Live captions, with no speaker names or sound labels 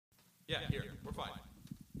Yeah, here. We're fine.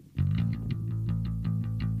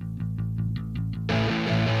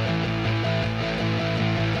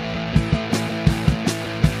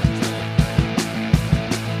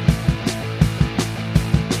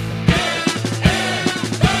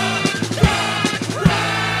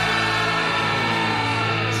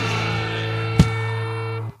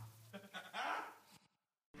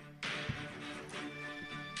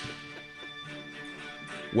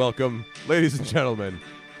 Welcome, ladies and gentlemen,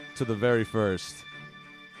 to the very first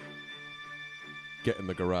Get in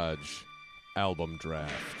the Garage album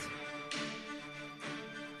draft.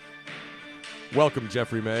 Welcome,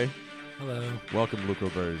 Jeffrey May. Hello. Welcome, Luke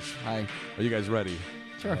Roberge. Hi. Are you guys ready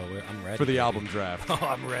Sure. I'm ready. for the album draft? Oh,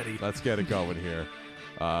 I'm ready. Let's get it going here.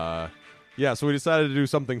 Yeah, so we decided to do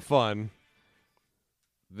something fun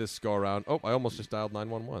this go around. Oh, I almost just dialed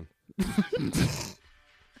 911.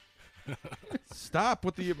 Stop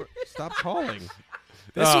calling.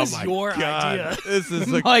 This Oh was my your God. idea. This is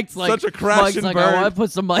Mike's such a crash Mike's and like, burn. I want to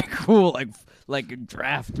put some cool like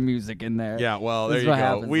draft music in there. Yeah, well, This there is you what go.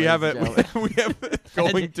 happens, We have it. ladies and We have it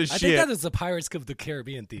going to I think shit. that is the Pirates of the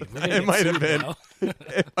Caribbean theme. It might have been.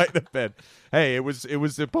 It might have been. Hey, it was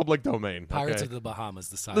a public domain. Pirates okay? of the Bahamas.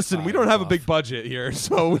 The sci-fi Listen, we don't have a ripoff. big budget here,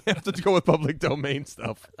 so we have to go with public domain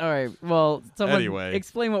stuff. All right. Well, someone Anyway.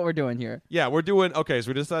 explain what we're doing here. Yeah, we're doing okay. So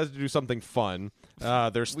we decided to do something fun.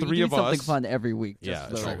 There's We three do of something us. fun every week. Yeah,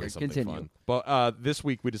 Just it's for the always record. something Continue. fun. But this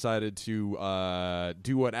week we decided to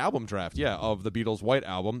do an album draft. Yeah, of the Beatles' White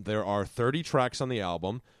Album. There are 30 tracks on the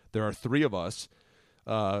album. There are three of us.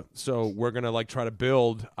 So we're gonna try to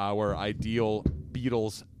build our ideal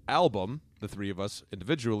Beatles album. The three of us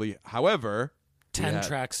individually. However, 10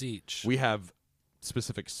 tracks each. we have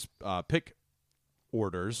specific pick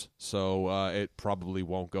orders, so it probably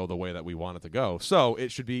won't go the way that we want it to go. So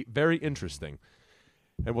it should be very interesting,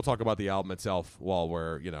 and we'll talk about the album itself while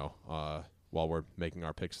we're making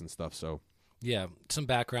our picks and stuff. So Yeah, some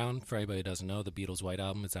background for anybody who doesn't know. The Beatles' White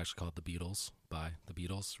Album is actually called The Beatles by The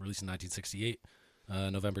Beatles, released in 1968,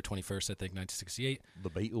 November 21st, I think, 1968. the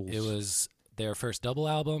Beatles. It was their first double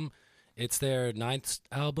album. It's their 9th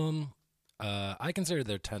album. I consider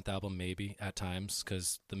their 10th album maybe at times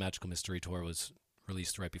because the Magical Mystery Tour was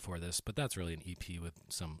released right before this, but that's really an EP with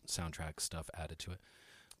some soundtrack stuff added to it.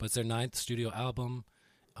 But it's their 9th studio album.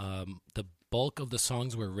 The bulk of the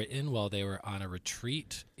songs were written while they were on a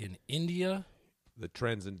retreat in India. the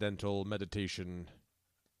Transcendental Meditation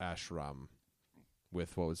Ashram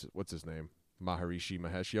with what's his name? Maharishi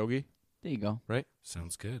Mahesh Yogi, There you go. right?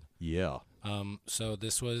 Sounds good. Yeah. So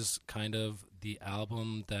this was kind of the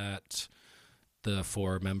album that the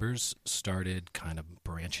four members started kind of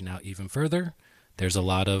branching out even further. There's a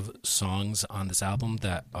lot of songs on this album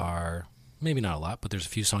that are, maybe not a lot, but there's a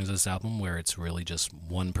few songs on this album where it's really just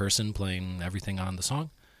one person playing everything on the song.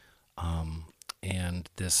 And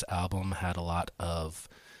this album had a lot of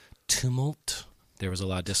tumult. There was a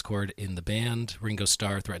lot of discord in the band. Ringo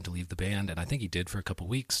Starr threatened to leave the band, and I think he did for a couple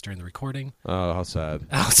weeks during the recording. Oh, how sad.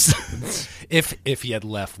 If he had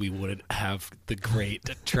left, we wouldn't have the great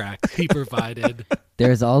track he provided.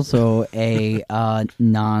 There's also a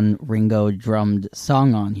non-Ringo drummed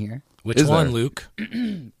song on here. Which Is one, there? Luke?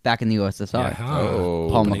 Back in the USSR. Yeah, Oh.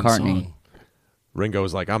 Paul opening McCartney. song.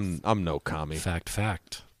 Ringo's like, I'm no commie.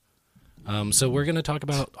 Fact. So we're going to talk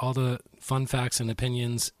about all the fun facts and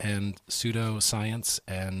opinions and pseudoscience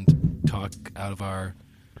and talk out of our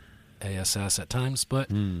ASS at times, but,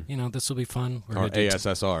 this will be fun. We're Or gonna do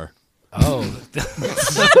ASSR.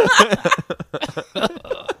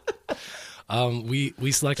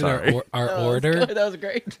 We selected Sorry. our order. That was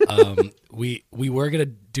great. We were gonna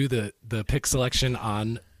do the pick selection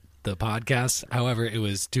on the podcast. However, it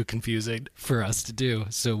was too confusing for us to do,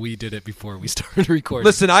 so we did it before we started recording.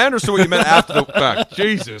 Listen, I understood what you meant after the fact.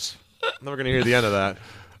 Jesus. I'm never going to hear the end of that.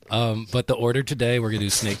 But the order today, we're gonna do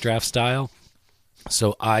snake draft style.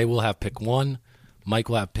 So I will have pick 1, Mike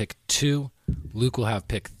will have pick 2, Luke will have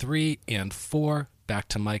pick 3 and 4, back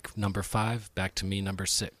to Mike number 5, back to me number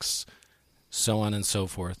 6, so on and so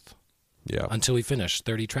forth. Yeah. Until we finish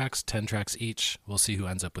 30 tracks, 10 tracks each. We'll see who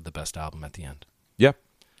ends up with the best album at the end. Yeah.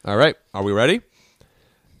 All right. Are we ready?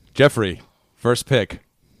 Jeffrey, first pick.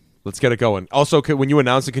 Let's get it going. Also, when you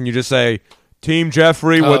announce it, can you just say, Team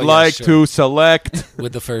Jeffrey would yeah, like sure. to select.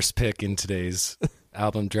 With the first pick in today's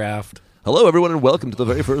album draft. Hello, everyone, and welcome to the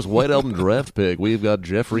very first White Album draft pick. We've got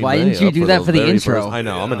Jeffrey Why May didn't you up do for that for the very intro? first- I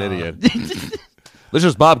know, I'm an idiot. This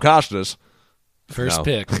is Bob Costas. First No.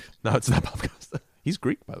 pick. No, it's not Bob Costas. He's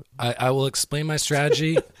Greek, by the way. I will explain my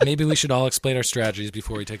strategy. Maybe we should all explain our strategies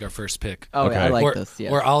before we take our first pick. Oh, Okay. I like or, this.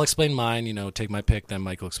 Yeah. or I'll explain mine. Take my pick, then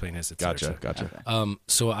Mike will explain his. Et cetera, Gotcha. et cetera.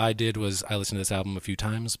 So what I did was I listened to this album a few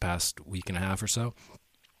times, past week and a half or so,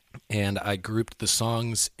 and I grouped the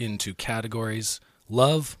songs into categories: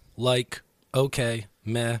 love, like, okay,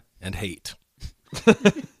 meh, and hate.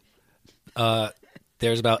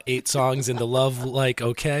 There's about 8 songs in the love, like,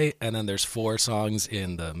 okay, and then there's 4 songs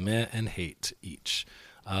in the meh and hate each.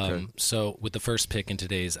 So with the first pick in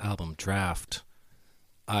today's album draft,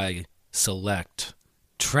 I select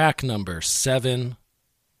track number 7,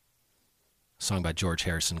 song by George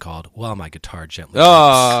Harrison called "While My Guitar Gently Weeps."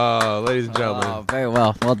 Oh, ladies and gentlemen. Oh, very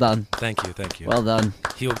well. Well done. Thank you. Well done.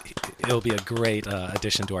 It'll be a great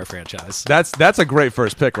addition to our franchise. That's a great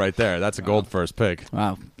first pick right there. That's a gold first pick.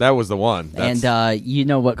 Wow. That was the one. That's, And you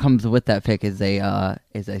know what comes with that pick is a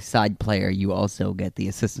side player. You also get the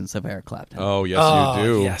assistance of Eric Clapton. oh, yes, you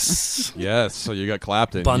do. Yes. Yes, so you got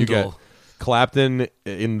Clapton. Bundle. You get Clapton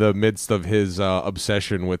in the midst of his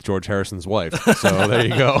obsession with George Harrison's wife. So there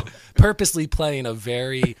you go. Purposely playing a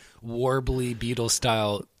very warbly Beatles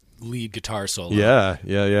style lead guitar solo.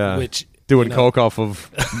 Yeah. Which, doing you know- coke off of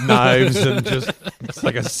knives and just it's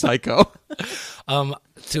like a psycho.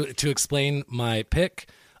 To explain my pick,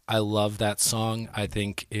 I love that song. I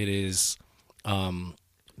think it is the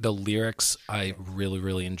lyrics I really,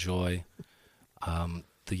 really enjoy.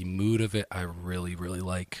 The mood of it I really, really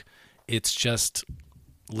like. It's just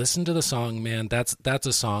listen to the song, man. That's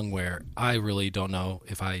a song where I really don't know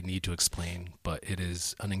if I need to explain, but it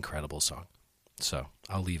is an incredible song. So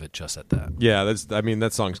I'll leave it just at that. Yeah,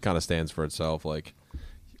 that song kind of stands for itself. Like,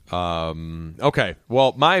 okay.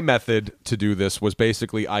 Well, my method to do this was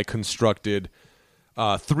basically I constructed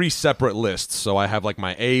 3 separate lists. So I have like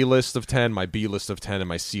my A list of 10, my B list of 10, and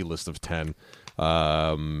my C list of 10.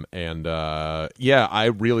 I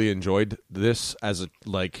really enjoyed this as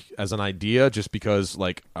an idea, just because,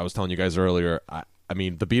 like I was telling you guys earlier, I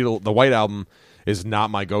mean, the White Album is not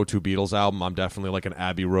my go-to Beatles album. I'm definitely like an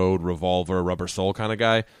Abbey Road, Revolver, Rubber Soul kind of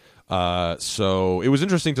guy. So it was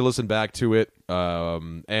interesting to listen back to it.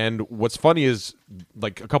 And what's funny is,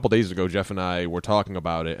 like, a couple days ago, Jeff and I were talking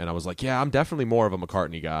about it, and I was like, yeah, I'm definitely more of a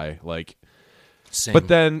McCartney guy. Like, Same. but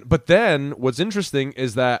then what's interesting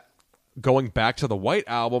is that going back to the White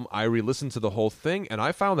Album, I re-listened to the whole thing, and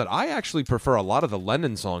I found that I actually prefer a lot of the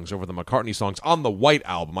Lennon songs over the McCartney songs on the White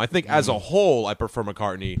Album. I think as a whole, I prefer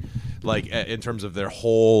McCartney, like, in terms of their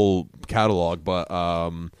whole catalog. But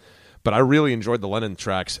I really enjoyed the Lennon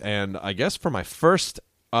tracks, and I guess for my first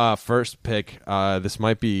pick, this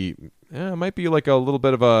might be like a little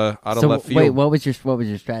bit of a out of left field. Wait, what was your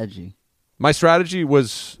strategy? My strategy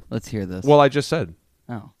was, Let's hear this. well, I just said.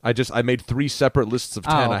 Oh, I made 3 separate lists of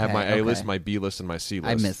 10. I have okay, my A list, okay. my B list, and my C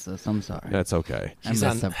list. I missed this. I'm sorry. That's okay. He's I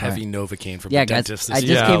on messed up, heavy right. Novocaine from Yeah, the guys, dentist. I just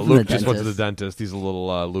Yeah, came from the Luke just went to the dentist. dentist. He's a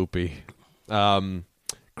little loopy.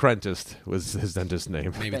 Crentist was his dentist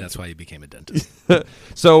name. Maybe that's why he became a dentist.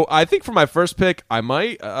 So I think for my first pick, I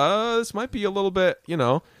might this might be a little bit,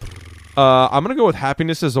 I'm gonna go with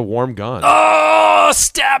Happiness Is a Warm Gun. Oh,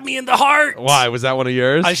 stab me in the heart. Why was that one of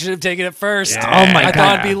yours? I should have taken it first. Oh my I God.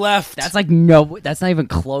 thought it'd be left. That's like no. That's not even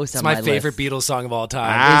close. It's on my favorite list. Beatles song of all time.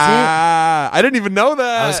 I didn't even know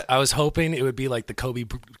that. I was hoping it would be like the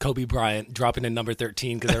Kobe Bryant dropping in number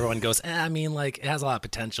 13 because everyone goes, I mean, like, it has a lot of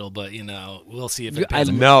potential, but we'll see if it pans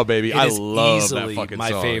out. No, baby, It I is love easily that fucking my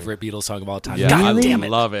song. favorite Beatles song of all time. Yeah, God I damn it!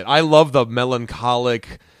 love it. I love the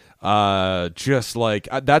melancholic, just like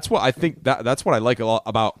that's what I think. That's what I like a lot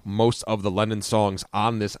about most of the Lennon songs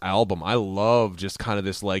on this album. I love just kind of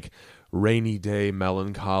this like rainy day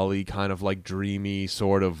melancholy, kind of like dreamy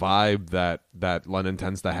sort of vibe that Lennon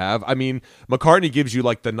tends to have. I mean, McCartney gives you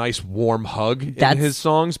like the nice warm hug in his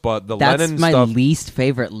songs, but the That's Lennon my stuff. least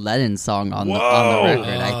favorite Lennon song on the record.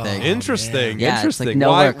 I think. Interesting. Yeah, Interesting. It's like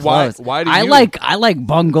nowhere why? close. Why do I you like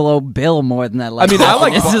Bungalow Bill more than I like. I mean, I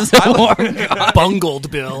like This is I a like- warm gun.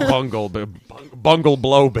 Bungled Bill. bungle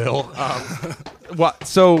blow bill. What?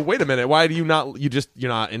 So wait a minute. Why do you not? You're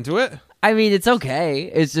not into it? I mean, it's okay.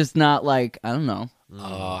 It's just not like I don't know.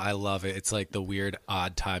 Oh, I love it. It's like the weird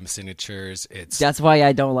odd time signatures. That's why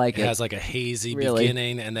I don't like It it. has like a hazy Really?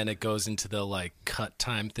 beginning, and then it goes into the like cut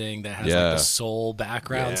time thing that has Yeah. like the soul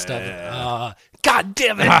background stuff. God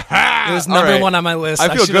damn it! It was All number right. 1 on my list.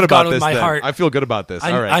 I feel should good have gone about with this. my then. heart. I feel good about this.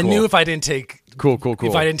 All right. I cool. knew if I didn't take Cool.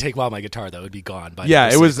 if I didn't take Wild My Guitar, that would be gone. By Yeah,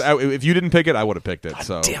 number it was. 6. If you didn't pick it, I would have picked it.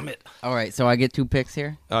 So Damn it! All right, so I get 2 picks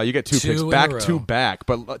here. You get 2 Two picks in a back row. to back.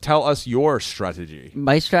 But tell us your strategy.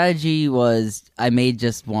 My strategy was I made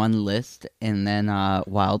just one list and then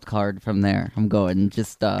wild card from there. I'm going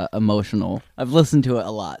just emotional. I've listened to it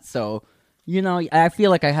a lot, so You know, I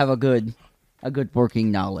feel like I have a good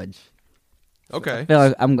working knowledge. Okay. I feel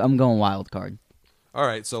like I'm going wild card. All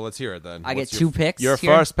right, so let's hear it then. I get What's two picks Your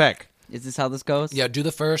here? first pick. Is this how this goes? Yeah, do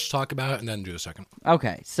the first, talk about it, and then do the second.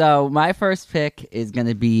 Okay, so my first pick is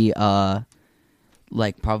gonna be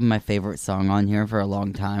like probably my favorite song on here for a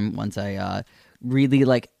long time. Once I really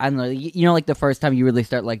like, I don't know, you know, like the first time you really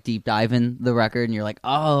start like deep diving the record, and you're like,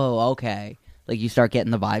 oh, okay, like you start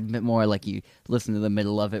getting the vibe a bit more. Like you listen to the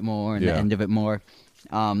middle of it more and the end of it more.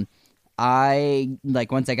 I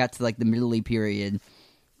like once I got to like the middle period,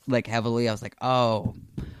 like heavily, I was like, oh.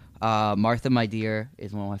 Martha, My Dear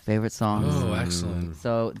is one of my favorite songs. Oh, excellent.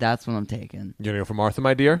 So that's what I'm taking. You're going to go for Martha,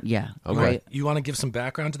 My Dear? Yeah. Okay. Right. You want to give some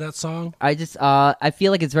background to that song? I just, I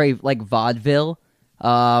feel like it's very, like, vaudeville.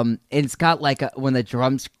 It's got, like, when the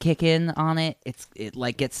drums kick in on it, it,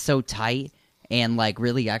 like, gets so tight and, like,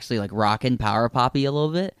 really actually, like, rockin' power poppy a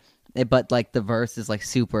little bit. But, like, the verse is, like,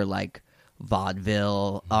 super, like,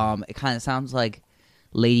 vaudeville. It kind of sounds like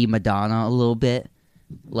Lady Madonna a little bit.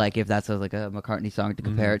 Like if that's like a McCartney song to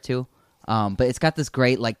compare it to, but it's got this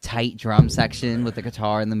great like tight drum section with the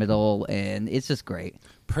guitar in the middle, and it's just great.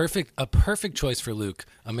 A perfect choice for Luke,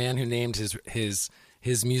 a man who named his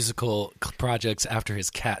musical projects after his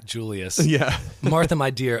cat Julius. Yeah. Martha, My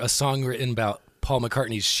Dear, a song written about Paul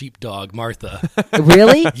McCartney's sheepdog Martha.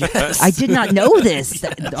 Really? Yes. I did not know this.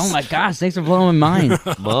 Oh my gosh! Thanks for blowing my mind,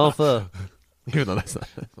 Martha. Even though that's not.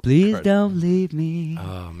 Please don't leave me.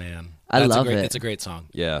 Oh man, I love it. It's a great song.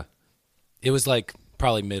 Yeah. It was like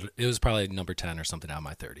probably It was probably number 10 or something out of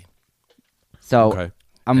my 30. So Okay.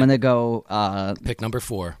 I'm gonna go. Pick number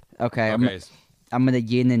 4. Okay. Okay. I'm gonna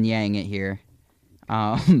yin and yang it here.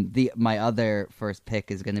 My other first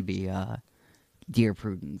pick is gonna be Dear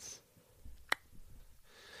Prudence,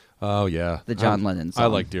 Oh, yeah. the John Lennon song. I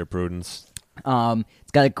like Dear Prudence.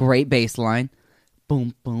 It's got a great bass line.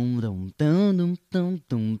 Boom boom dum dum dum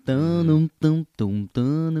dum dum dum dum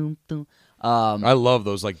dum dum. I love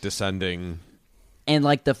those like descending. And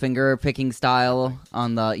like the finger picking style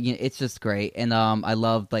on the, it's just great. And I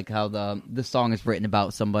love like how the song is written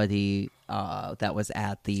about somebody that was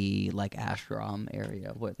at the like ashram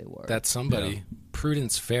area where they were. That's somebody.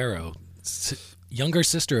 Prudence Farrow, younger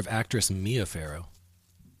sister of actress Mia Farrow.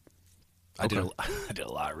 I did a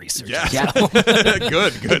lot of research. Yeah.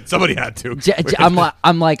 Good. Somebody had to.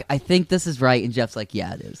 I'm like, I think this is right, and Jeff's like,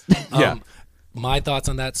 yeah, it is. Yeah. My thoughts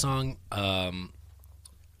on that song. I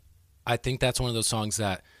think that's one of those songs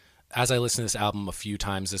that, as I listened to this album a few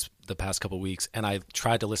times the past couple of weeks, and I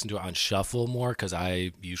tried to listen to it on shuffle more because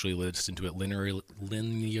I usually listen to it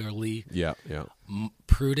linearly. Yeah.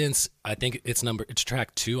 Prudence, I think it's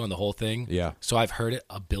track 2 on the whole thing. Yeah. So I've heard it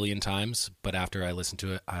a billion times, but after I listened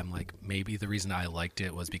to it, I'm like, maybe the reason I liked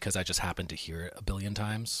it was because I just happened to hear it a billion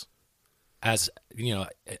times. As you know,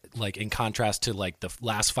 like in contrast to like the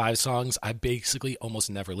last 5 songs, I basically almost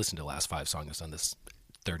never listened to the last 5 songs on this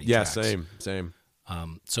 30 tracks. Yeah, same.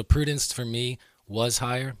 So Prudence for me was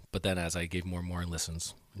higher, but then as I gave more and more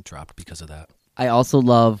listens, it dropped because of that. I also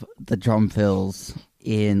love the drum fills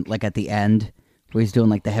in like at the end where he's doing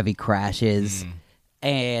like the heavy crashes,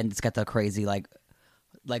 and it's got the crazy like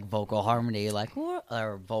vocal harmony, like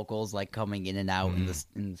or vocals like coming in and out in the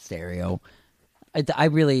stereo. I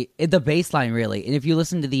really the bass line really, and if you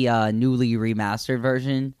listen to the newly remastered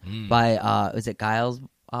version by is it Giles?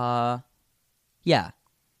 Yeah.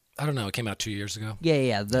 I don't know. It came out 2 years ago.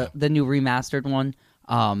 Yeah. The new remastered one.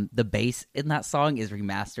 The bass in that song is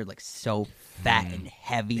remastered like so fat and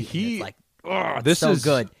heavy. And it's like This so is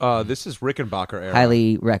good. This is Rickenbacker era.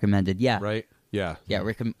 Highly recommended. Yeah. Right. Yeah. Yeah.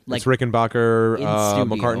 It's Rickenbacker, in studio.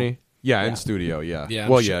 McCartney. Yeah, in studio. Yeah. Yeah.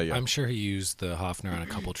 Well, yeah. I'm sure he used the Hofner on a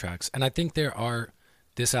couple tracks, and I think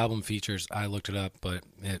this album features. I looked it up, but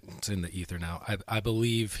it's in the ether now. I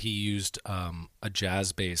believe he used a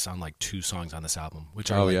jazz bass on like 2 songs on this album, which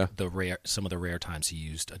are some of the rare times he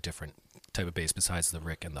used a different type of bass besides the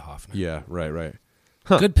Rick and the Hofner. Yeah. Right.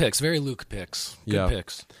 Good picks, very Luke picks. Good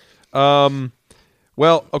picks.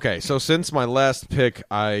 Well, okay. So since my last pick,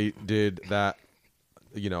 I did that.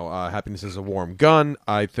 Happiness is a warm gun.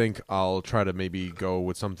 I think I'll try to maybe go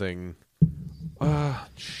with something.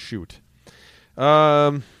 Shoot.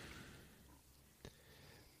 I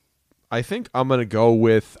think I'm gonna go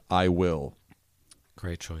with I Will.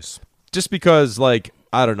 Great choice. Just because, like,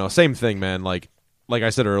 I don't know, same thing, man. Like I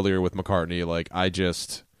said earlier with McCartney, like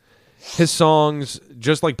his songs,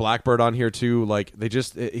 just like Blackbird on here too. Like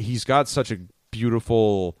he's got such a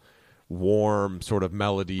beautiful, warm sort of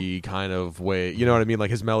melody kind of way. You know what I mean? Like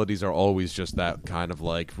his melodies are always just that kind of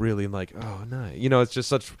like really like, oh nice. It's just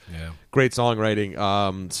such great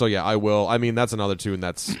songwriting. So yeah, I Will. I mean, that's another tune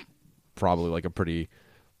that's probably like a pretty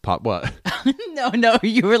Pop what? No,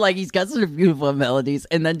 you were like, he's got such beautiful melodies,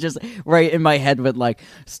 and then just right in my head went like,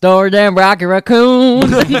 Store Damn Rocky Raccoon.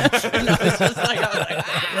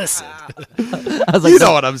 Listen. I was like, You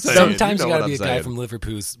know what I'm saying. Sometimes you know gotta what be I'm a guy saying. from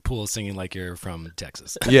Liverpool singing like you're from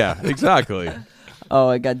Texas. Yeah, exactly. oh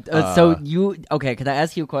my god. So you okay? Can I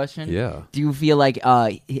ask you a question? Yeah. Do you feel like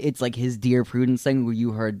it's like his Dear Prudence thing where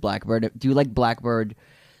you heard Blackbird? Do you like Blackbird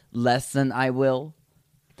less than I Will?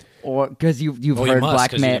 Or because you've Well, heard you must,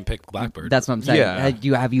 Black 'cause you Man? didn't pick Blackbird. That's what I'm saying.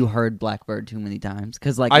 Yeah. Have you heard Blackbird too many times?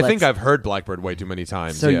 Because like I think I've heard Blackbird way too many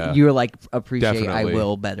times. So yeah. you're like appreciate Definitely. I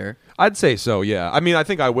Will better. I'd say so. Yeah. I mean, I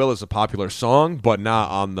think I Will is a popular song, but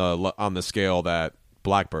not on the scale that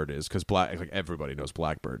Blackbird is, because like everybody knows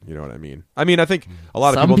Blackbird. You know what I mean? I mean, I think a lot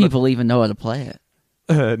of Some people. people even know how to play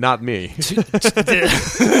it. Not me.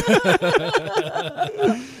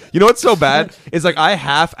 You know what's so bad? Is like I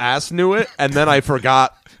half-ass knew it, and then I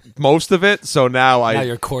forgot most of it. So now Now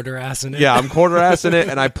you're quarter assing it. yeah, I'm quarter-assing it,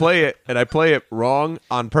 and I play it wrong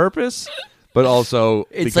on purpose, but also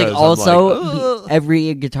It's because like I'm also "Ugh."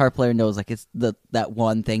 every guitar player knows like it's that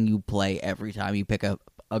one thing you play every time you pick up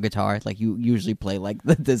a guitar. Like you usually play like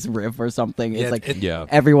this riff or something. It's Yeah, like Yeah.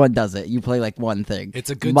 everyone does it. You play like one thing. It's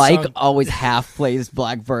a good Mike song. always half plays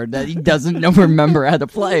Blackbird that he doesn't remember how to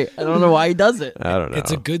play. I don't know why he does it. I don't know.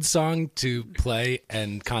 It's a good song to play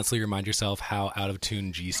and constantly remind yourself how out of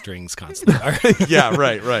tune G strings constantly are. yeah,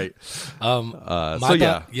 right. My so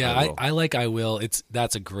yeah, yeah, Will. I like I Will.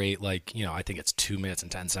 That's a great, like, I think it's 2 minutes and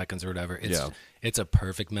 10 seconds or whatever. It's a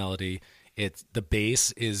perfect melody. It's the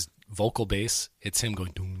bass is vocal bass. It's him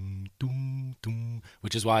going doom doom doom,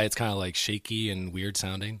 which is why it's kind of like shaky and weird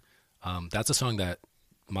sounding. That's a song that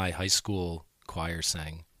my high school choir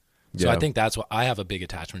sang. So Yeah. I think that's what I have a big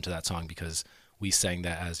attachment to that song, because we sang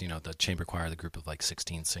that as, the chamber choir, the group of like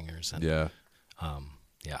 16 singers. And Yeah,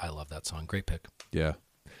 yeah, I love that song. Great pick. yeah.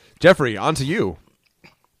 Jeffrey, on to you.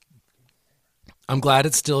 I'm glad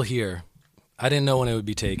it's still here. I didn't know when it would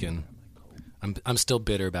be taken. I'm still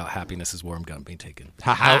bitter about Happiness is Warm Gun being taken.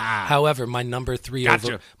 However, my number three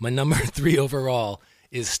overall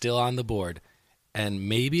is still on the board, and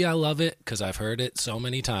maybe I love it because I've heard it so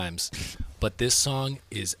many times. But this song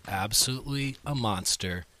is absolutely a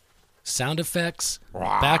monster. Sound effects,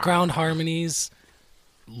 background harmonies,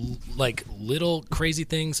 like little crazy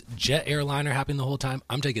things. Jet airliner happening the whole time.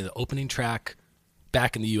 I'm taking the opening track,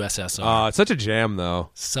 Back in the USSR. It's such a jam,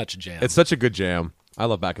 though. Such a jam. It's such a good jam. I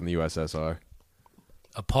love Back in the USSR.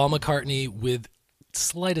 A Paul McCartney with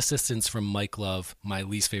slight assistance from Mike Love, my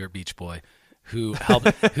least favorite Beach Boy, who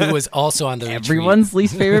was also on the Everyone's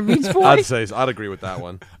least favorite Beach Boy. I'd agree with that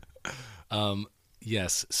one.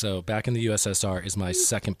 Yes, so Back in the USSR is my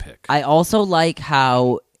second pick. I also like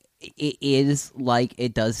how it is like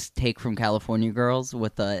it does take from California Girls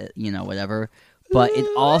with the whatever, but it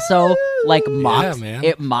also like mocks man.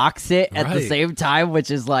 it mocks it at the Right. same time,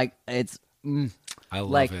 which is like it's I love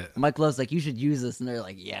like it. Mike Love's like, you should use this, and they're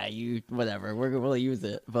like, yeah, you whatever, we'll use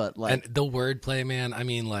it, but like And the wordplay, man, I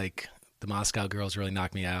mean, like, the Moscow Girls really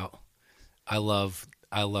knocked me out. I love,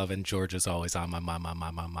 and Georgia's always on my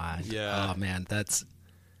mind. Yeah. Oh man, I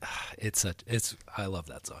love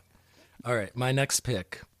that song. All right, my next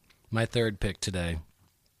pick, my third pick today.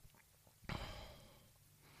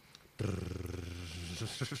 All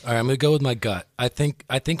right, I'm gonna go with my gut. I think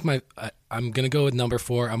I'm gonna go with number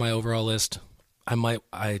 4 on my overall list. I might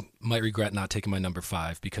regret not taking my number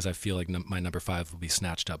 5 because I feel like my number 5 will be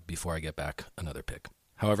snatched up before I get back another pick.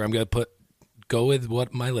 However, I'm gonna go with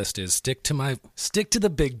what my list is. Stick to the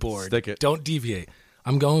big board. Stick it. Don't deviate.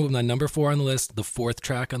 I'm going with my number 4 on the list, the 4th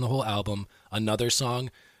track on the whole album. Another song,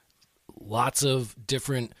 lots of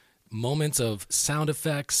different moments of sound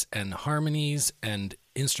effects and harmonies and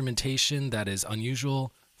instrumentation that is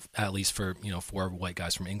unusual, at least for 4 white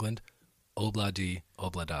guys from England. Obla-di,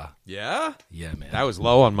 Obla-da. Yeah? Yeah, man. That was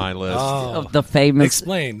low on my list. of the famous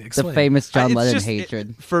Explain. the famous John It's Lennon just-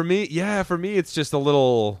 hatred. For me, it's just a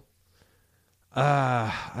little.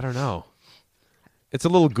 I don't know. It's a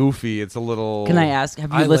little goofy. It's a little. Can I ask?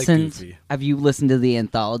 Have you I like listened? Goofy. Have you listened to the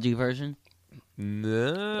anthology version?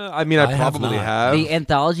 Nah, I mean, I I have probably not. have. The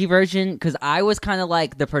anthology version, because I was kind of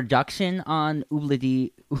like the production on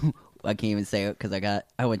Oobla-dee. I can't even say it because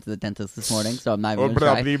I went to the dentist this morning, so I'm not even Oh, gonna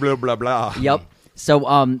blah, try. blah, blah, blah. Yep. So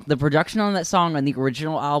the production on that song on the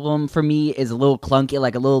original album for me is a little clunky,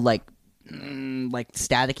 like a little like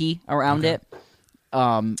staticky around it.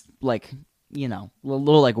 Like a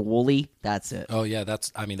little like woolly. That's it. Oh yeah,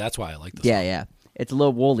 that's why I like this. Yeah, yeah. It's a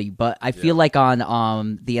little woolly, but I feel like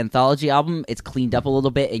on the anthology album, it's cleaned up a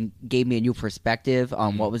little bit and gave me a new perspective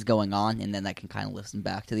on what was going on, and then I can kind of listen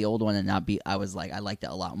back to the old one and not be. I was like, I liked it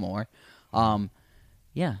a lot more.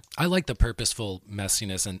 Yeah, I like the purposeful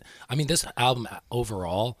messiness, and I mean this album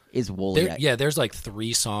overall is woolly. there's like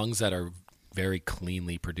 3 songs that are very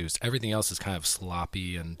cleanly produced. Everything else is kind of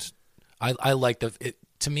sloppy, and I like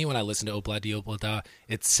to me, when I listen to Obla Di Obla Da,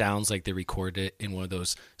 it sounds like they recorded it in one of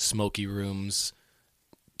those smoky rooms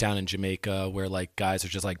down in Jamaica where like guys are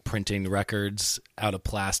just like printing records out of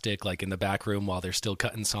plastic like in the back room while they're still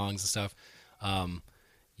cutting songs and stuff.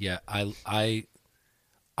 Yeah, I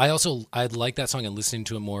like that song and listening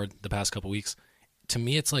to it more the past couple weeks. To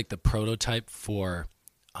me, it's like the prototype for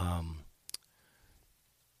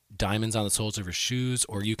Diamonds on the Soles of Her Shoes,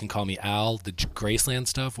 or You Can Call Me Al, the Graceland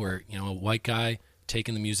stuff where, you know, a white guy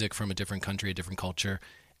taking the music from a different country, a different culture,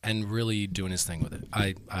 and really doing his thing with it.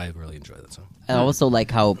 I really enjoy that song. I also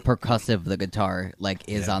like how percussive the guitar like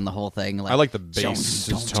is on the whole thing. Like, I like the bass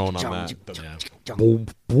tone on that. Yeah. Boom,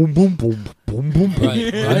 boom, boom, boom, boom, boom,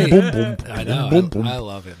 Right. boom, boom, I know. boom, boom. I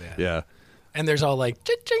love it, man. Yeah. And there's all like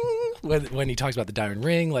ching when he talks about the diamond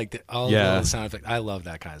ring, like all the sound effects. I love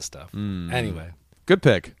that kind of stuff. Anyway, Good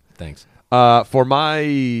pick. thanks. For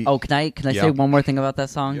my oh, can I Yeah. say one more thing about that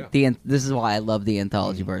song? Yeah. This is why I love the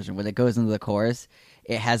anthology version. When it goes into the chorus,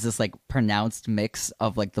 it has this like pronounced mix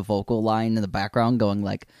of like the vocal line in the background going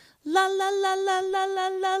like la la la la la la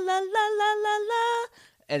la la la la la la,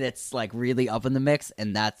 and it's like really up in the mix,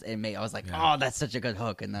 and that's it. I was like, oh, that's such a good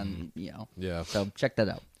hook, and then Yeah. So check that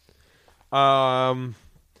out.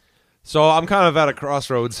 So I'm kind of at a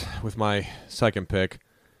crossroads with my second pick,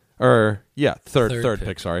 or third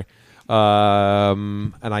pick. Sorry.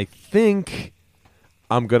 And I think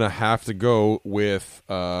I'm gonna have to go with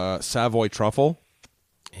Savoy Truffle.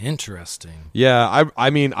 Interesting. Yeah, I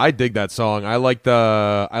mean I dig that song. I like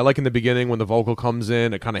in the beginning when the vocal comes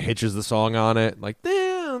in, it kind of hitches the song on it, like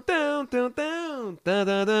down down down down da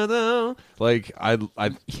da da da. Like I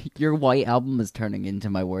Your White Album is turning into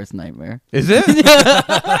my worst nightmare. is it?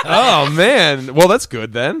 Oh man, well that's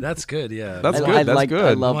good then. That's good. Yeah, That's I- good. I That's like- good. I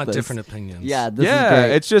I love want this. different opinions. Yeah, this is Yeah,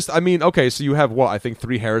 great. it's just I mean okay, so you have what I think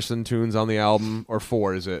 3 Harrison tunes on the album or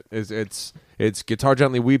 4 is it? It's Guitar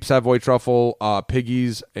Gently Weep, Savoy Truffle,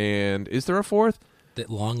 Piggies, and is there a 4th? That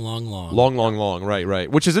long. Long, right.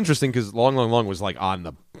 Which is interesting because Long was like on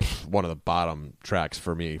the one of the bottom tracks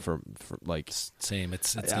for me. For like, Same.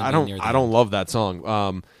 It's I don't love that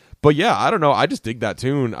song. But yeah, I don't know. I just dig that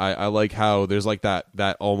tune. I like how there's like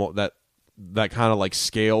that almost that kind of like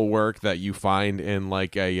scale work that you find in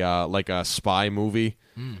like a spy movie.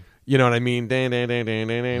 You know what I mean? You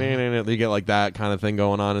get like that kind of thing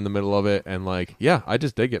going on in the middle of it, and like, yeah, I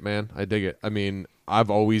just dig it, man. I dig it. I mean,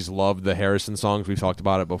 I've always loved the Harrison songs. We've talked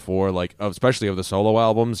about it before, like especially of the solo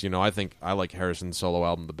albums. You know, I think I like Harrison's solo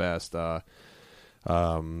album the best.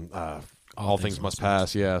 All Things Must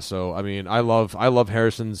Pass. Yeah. So I mean, I love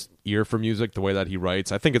Harrison's ear for music, the way that he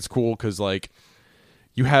writes. I think it's cool because like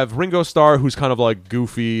you have Ringo Starr, who's kind of like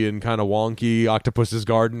goofy and kind of wonky, Octopus's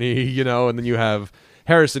Garden-y, you know, and then you have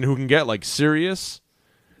Harrison, who can get like serious,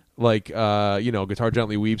 like Guitar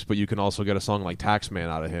Gently Weeps, but you can also get a song like Taxman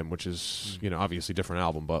out of him, which is obviously a different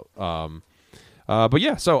album, but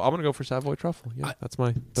yeah. So I'm gonna go for Savoy Truffle. Yeah, that's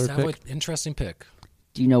my third Savoy, pick. interesting pick.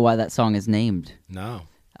 Do you know why that song is named? No.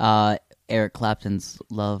 Eric Clapton's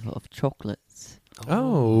Love of Chocolates.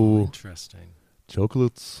 Oh. Interesting.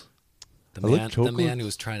 Chocolates. The I like man chocolates. who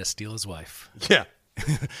was trying to steal his wife. Yeah,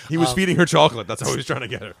 he was feeding her chocolate. That's how he was trying to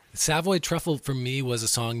get her. Savoy Truffle for me was a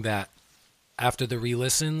song that, after the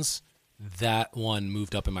re-listens, that one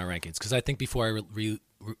moved up in my rankings. Because I think before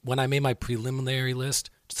when I made my preliminary list,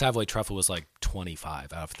 Savoy Truffle was like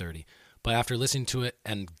 25 out of 30. But after listening to it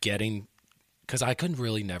and getting, because I couldn't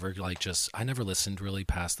really I never listened really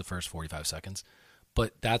past the first 45 seconds.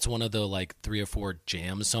 But that's one of the like 3 or 4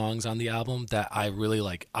 jam songs on the album that I really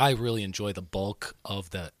like. I really enjoy the bulk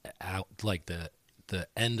of the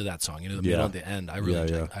end of that song. You know, the middle and the end. I really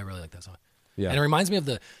like that song. Yeah, And it reminds me of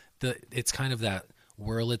the it's kind of that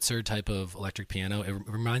Wurlitzer type of electric piano. It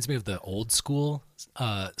reminds me of the Old School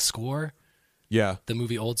score. Yeah. The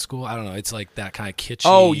movie Old School. I don't know. It's like that kind of kitschy.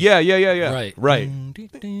 Oh yeah. Right.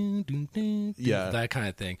 Yeah. That kind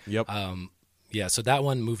of thing. Yep. Yeah. So that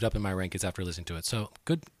one moved up in my rankings after listening to it. So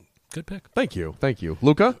good pick. Thank you,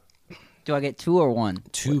 Luca. Do I get 2 or 1?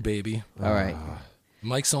 2, baby. All right.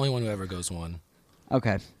 Mike's the only one who ever goes 1.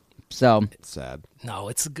 Okay. So It's sad. No,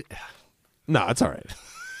 it's good. No, it's all right.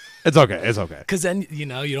 It's okay. It's okay. Because then you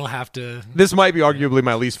don't have to. This might be arguably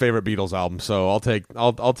my least favorite Beatles album, so I'll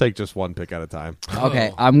take just one pick at a time.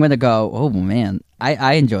 okay, I'm gonna go. Oh man,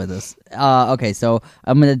 I enjoy this. Okay, so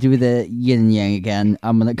I'm gonna do the yin and yang again.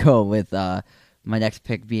 I'm gonna go with my next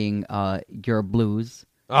pick being Your Blues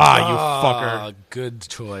Ah, you fucker. Good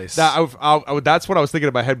choice. That's what I was thinking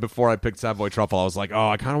in my head before I picked Savoy Truffle. I was like, oh,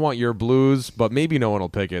 I kind of want Your Blues, but maybe no one will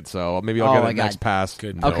pick it, so maybe I'll Oh get my it next God. pass.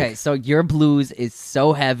 Good. Nope. Okay, so Your Blues is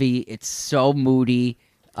so heavy. It's so moody.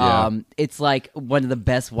 Yeah. It's like one of the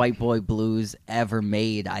best white boy blues ever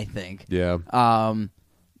made, I think. Yeah.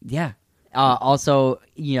 Yeah. Also,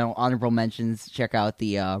 honorable mentions. Check out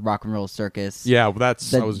the Rock and Roll Circus. Yeah, well, that's.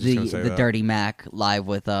 The, I was just going to say the that. Dirty Mac live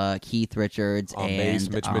with Keith Richards On and bass,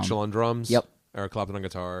 Mitch Mitchell on drums. Yep. Eric Clapton on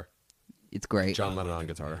guitar. It's great. John Lennon on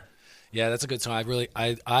guitar. Yeah, that's a good song.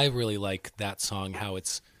 I really like that song. How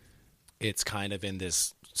it's kind of in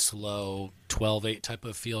this slow 12/8 type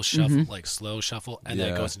of feel shuffle, like slow shuffle, and then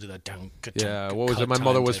it Yeah. goes into the dunk. Yeah, what was it? My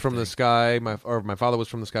mother was from the sky. My father was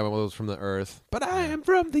from the sky. My mother was from the earth. But I am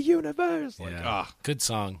from the universe. Like, Yeah, good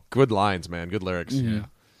song. good lines, man. Good lyrics. Yeah,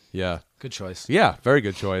 Yeah. good choice. Yeah, very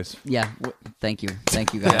good choice. Yeah. Thank you, guys.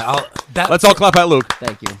 Yeah, Let's all clap at Luke.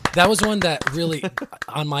 Thank you. that was one that really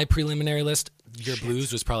on my preliminary list. Your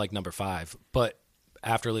Blues was probably like number 5, but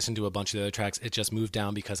after listening to a bunch of the other tracks, it just moved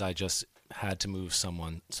down because I just had to move some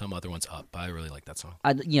other ones up. But I really like that song.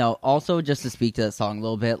 Also just to speak to that song a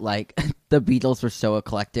little bit, like the Beatles were so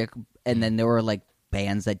eclectic, and then there were like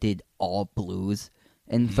bands that did all blues,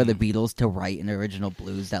 and for the Beatles to write an original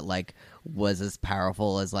blues that like was as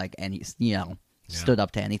powerful as like any, stood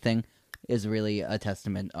up to anything, is really a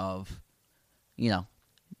testament of, the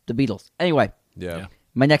Beatles. Anyway, Yeah.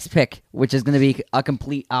 my next pick, which is going to be a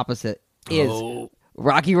complete opposite, is Oh.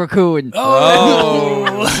 Rocky Raccoon.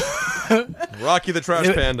 Oh, Rocky the Trash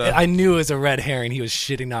Panda. I knew it was a red herring. He was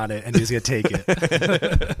shitting on it, and he was gonna take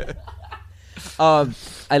it.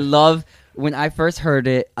 I love when I first heard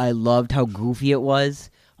it. I loved how goofy it was.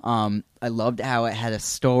 I loved how it had a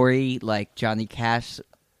story like Johnny Cash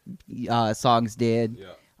songs did.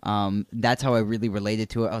 Yeah. That's how I really related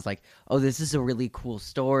to it. I was like, oh, this is a really cool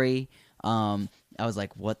story. I was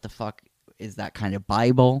like, what the fuck is that kind of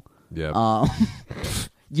Bible? Yeah.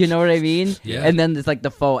 You know what I mean? Yeah. And then there's like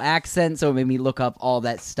the faux accent, so it made me look up all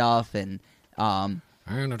that stuff and That's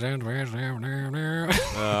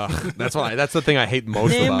the thing I hate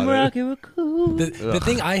most about it. Rocky Raccoon. The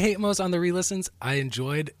thing I hate most on the re-listens, I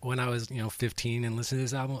enjoyed when I was 15 and listening to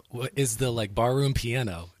this album, is the like barroom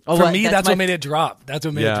piano. Oh, For well, me, that's that's my- what made it drop. That's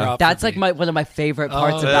what made Yeah. it drop. That's for like me. one of my favorite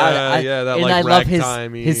parts Oh. about it. Yeah, that, and like, I love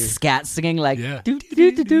ragtimey. his scat singing, like Yeah. do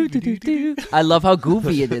do do do do do do. I love how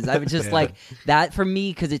goofy it is. I was just like that for me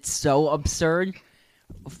because it's so absurd.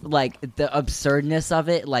 Like the absurdness of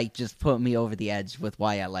it, like just put me over the edge with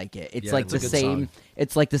why I like it. It's Yeah, like it's the a good same. song.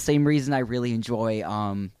 It's like the same reason I really enjoy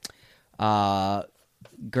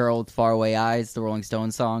 "Girl with Faraway Eyes," the Rolling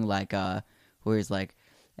Stones song, like where he's like.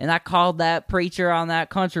 And I called that preacher on that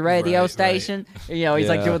country radio Right, station. He's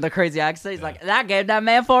like Yeah. doing the crazy accent. He's like, and I gave that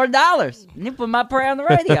man $4. And he put my prayer on the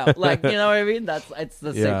radio. Like, you know what I mean? It's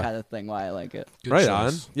the same Yeah. kind of thing why I like it. Good Right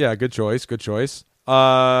choice. on. Yeah, good choice. Good choice.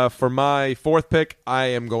 For my fourth pick, I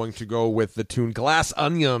am going to go with the tune "Glass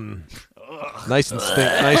Onion." Nice and stink.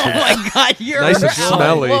 Nice Oh and my god, your Nice and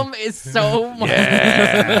smelly. album is so much.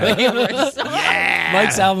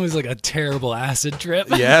 Mike's album is like a terrible acid trip.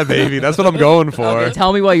 yeah, baby. That's what I'm going for. Okay,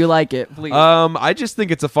 tell me why you like it, please. I just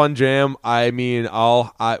think it's a fun jam. I mean,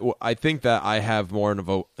 I think that I have more of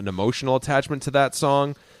an emotional attachment to that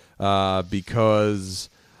song because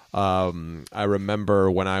I remember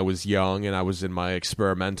when I was young and I was in my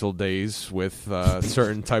experimental days with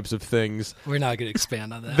certain types of things. We're not going to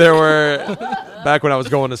expand on that. There were back when I was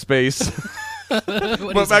going to space. When But he's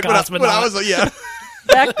a back when I cosmonaut. was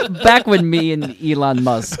back when me and Elon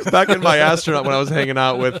Musk. back in my astronaut when I was hanging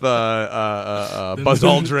out with Buzz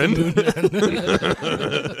Aldrin.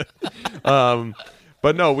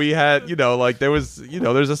 But no, we had, there was,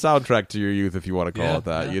 there's a soundtrack to your youth, if you want to call Yeah, it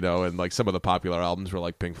that, yeah. and like some of the popular albums were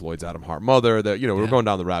like Pink Floyd's Adam Heart Mother, that, we were going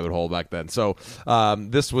down the rabbit hole back then. So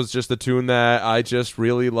this was just a tune that I just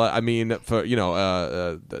really like. I mean, for,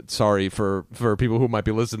 sorry for people who might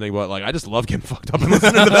be listening, but like, I just love getting fucked up and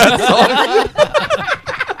listening to that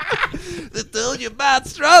song. They told you about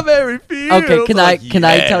Strawberry Fields. Okay, can Like,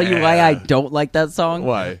 I tell you why I yeah. don't like that song?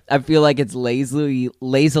 Why? I feel like it's lazily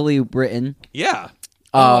written. Yeah.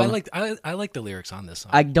 I like the lyrics on this song.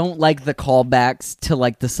 I don't like the callbacks to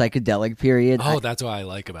like the psychedelic period. That's what I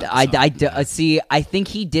like about the song. See. I think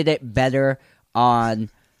he did it better on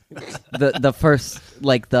the first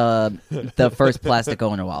the first Plastic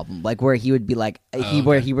Ono album, like where he would be like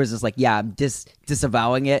where he was just like, yeah, I'm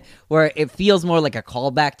disavowing it. Where it feels more like a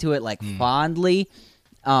callback to it, like fondly.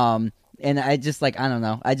 And I just I don't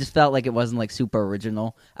know. I just felt like it wasn't like super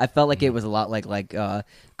original. I felt like it was a lot like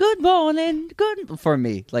 "Good morning, good" for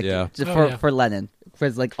me, like Yeah. just Oh, yeah. for Lennon, for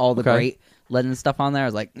like all the Okay. great letting stuff on there. I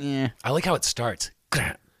was like, yeah. I like how it starts.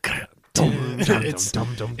 It's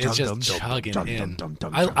just chugging in.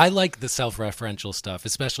 I like the self-referential stuff,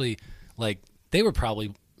 especially like they were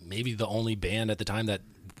probably maybe the only band at the time that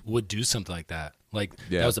would do something like that. Like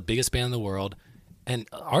that was the biggest band in the world, and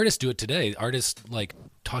artists do it today. Artists like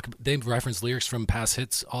they reference lyrics from past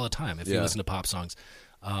hits all the time. If you listen to pop songs,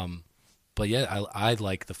 but yeah, I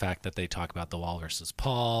like the fact that they talk about The Wall versus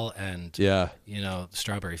Paul and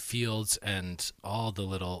Strawberry Fields and all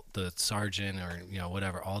the Sergeant or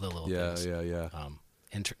whatever, all the little things.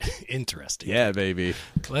 Interesting. Yeah, baby.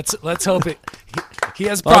 Let's hope it. He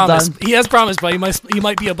has Well promised. done. He has promised, but he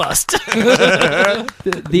might be a bust. I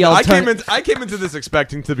came into this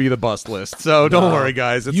expecting to be the bust list, so don't worry,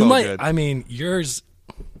 guys. It's you all might. good. I mean, yours.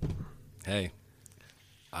 Hey,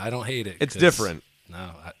 I don't hate it. It's 'cause, different.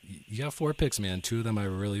 No, you got 4 picks, man. 2 of them I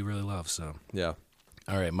really, really love. So Yeah.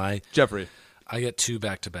 all right, Jeffrey. I get 2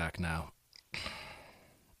 back to back now.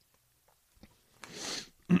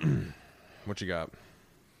 What you got?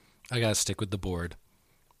 I gotta stick with the board.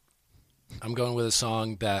 I'm going with a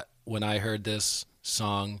song that when I heard this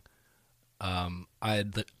song,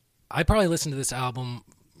 I probably listened to this album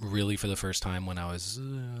really for the first time when I was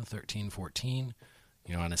 13, 14,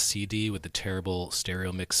 on a CD with the terrible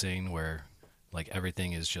stereo mixing where like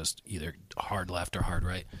everything is just either hard left or hard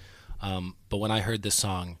right. But when I heard this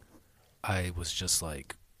song, I was just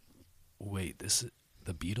like, wait,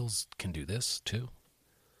 the Beatles can do this too?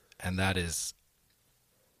 And that is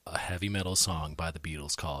a heavy metal song by the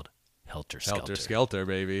Beatles called Helter Skelter. Helter Skelter,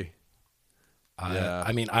 baby.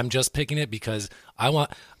 I mean, I'm just picking it because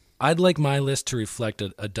I'd like my list to reflect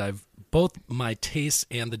both my tastes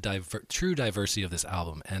and the true diversity of this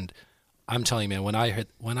album. And I'm telling you, man,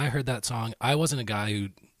 when I heard that song, I wasn't a guy who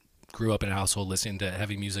grew up in a household listening to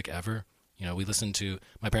heavy music ever. We listened to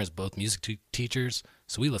my parents both music teachers,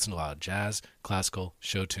 so we listened to a lot of jazz, classical,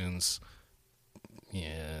 show tunes.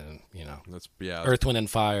 Earth, Wind, and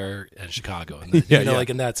Fire, and Chicago, and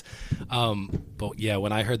and that's. But yeah,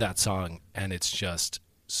 when I heard that song, and it's just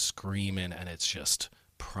screaming, and it's just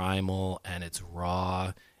primal, and it's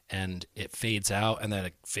raw, and it fades out, and then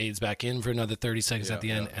it fades back in for another 30 seconds at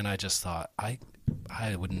the end, and I just thought, I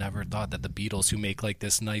would never thought that the Beatles, who make like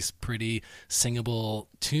this nice, pretty, singable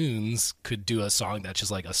tunes, could do a song that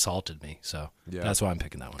just like assaulted me. So that's why I'm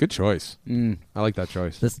picking that one. Good choice. I like that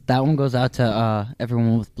choice. That one goes out to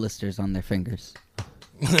everyone with blisters on their fingers.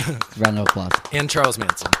 Round of applause. And Charles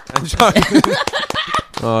Manson.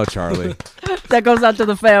 Oh, Charlie. That goes out to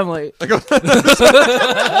the family.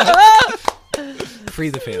 Free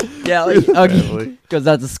the family. Yeah, okay. Goes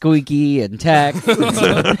out to Squeaky and Tex,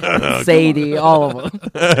 Sadie, all of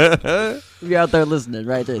them. You're out there listening,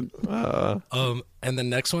 right? And the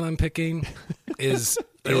next one I'm picking is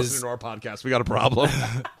Listen to our podcast. We got a problem.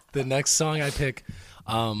 the next song I pick.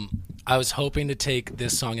 I was hoping to take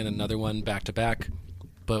this song and another one back to back,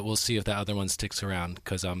 but we'll see if that other one sticks around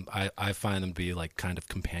because I find them to be like kind of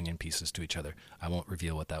companion pieces to each other. I won't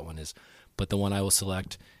reveal what that one is, but the one I will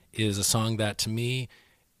select is a song that to me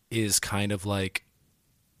is kind of like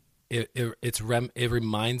it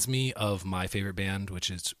reminds me of my favorite band, which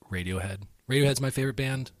is Radiohead. Radiohead's my favorite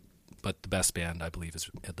band, but the best band I believe is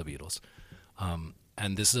the Beatles.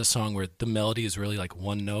 And this is a song where the melody is really like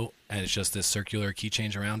one note, and it's just this circular key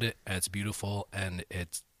change around it, and it's beautiful, and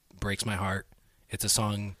it breaks my heart. It's a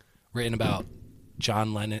song written about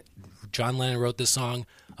John Lennon. John Lennon wrote this song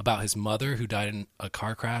about his mother who died in a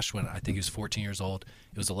car crash when I think he was 14 years old.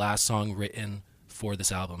 It was the last song written for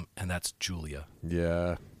this album, and that's Julia.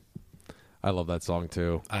 Yeah. I love that song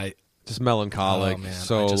too. Just melancholic. Oh, man,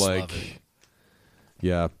 so I just like love it.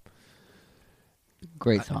 Yeah.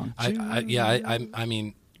 Great song. I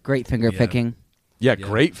mean, Great finger picking. Yeah,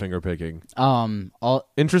 great finger picking.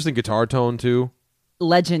 Interesting guitar tone too.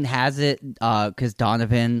 Legend has it because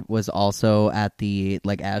Donovan was also at the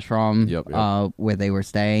ashram where they were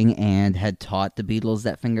staying and had taught the Beatles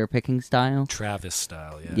that finger picking style. Travis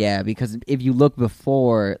style, yeah. Yeah, because if you look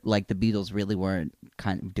before, like the Beatles really weren't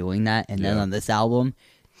kind of doing that, and then on this album,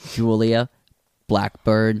 Julia,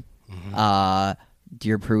 Blackbird,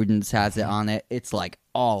 Dear Prudence has it on it. It's like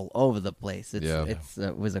all over the place. It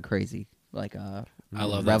was a crazy I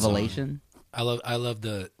love revelation. I love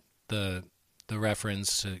the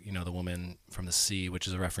reference to the woman from the sea, which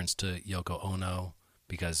is a reference to Yoko Ono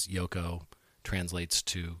because Yoko translates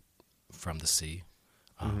to from the sea.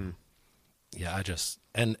 And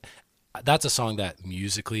that's a song that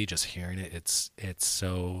musically, just hearing it, it's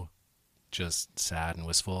so just sad and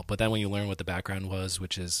wistful. But then when you learn what the background was,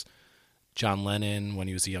 which is John Lennon, when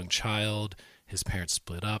he was a young child, his parents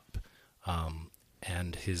split up,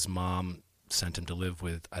 and his mom sent him to live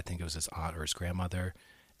with, I think it was his aunt or his grandmother,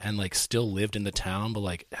 and like still lived in the town, but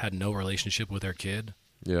like had no relationship with her kid.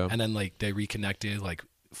 Yeah. And then like they reconnected like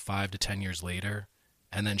 5 to 10 years later,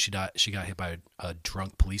 and then she got hit by a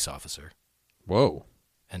drunk police officer Whoa.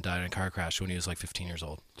 and died in a car crash when he was like 15 years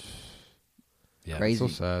old. Yeah, Crazy. So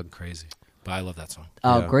sad. crazy. But I love that song.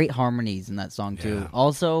 Yeah. Great harmonies in that song too. Yeah.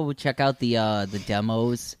 Also, check out the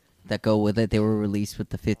demos that go with it. They were released with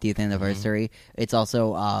the 50th anniversary. It's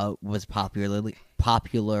also was popularly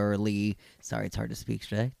sorry, it's hard to speak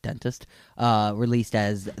today. Dentist. Released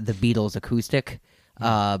as the Beatles acoustic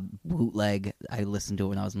bootleg. I listened to it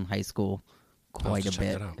when I was in high school quite have a to check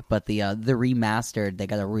bit. that out. But the remastered, they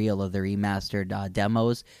got a reel of the remastered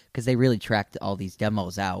demos because they really tracked all these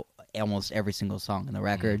demos out, almost every single song in the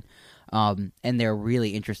record. And they're really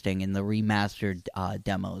interesting, and the remastered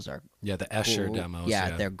demos are Yeah, the Escher cool. demos.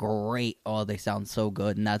 Yeah, they're great. Oh, they sound so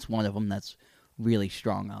good, and that's one of them that's really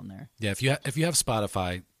strong on there. Yeah, if you have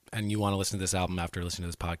Spotify and you want to listen to this album after listening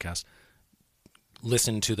to this podcast,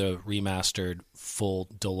 listen to the remastered full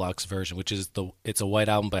deluxe version, which is it's a white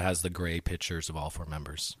album but has the gray pictures of all 4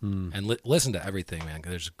 members. And listen to everything, man. 'Cause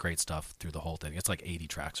there's great stuff through the whole thing. It's like 80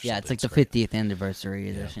 tracks. Or Yeah, something. it's like the great. 50th anniversary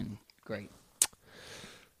edition. Great.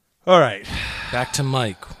 All right. Back to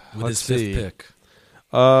Mike with Let's his see. 5th pick.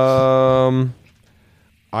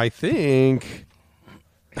 I think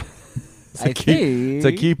I think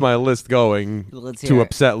to keep my list going Let's to hear it.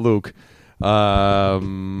 upset Luke,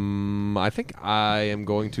 I think I am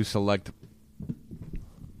going to select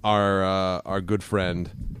our good friend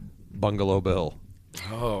Bungalow Bill.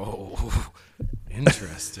 Oh,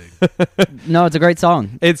 interesting. No, it's a great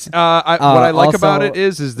song. It's what I like about also- it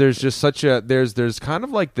is there's just such a there's kind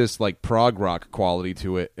of like this like prog rock quality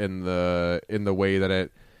to it in the way that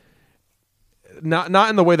it not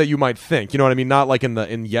in the way that you might think, you know what I mean, not like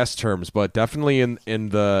in yes terms, but definitely in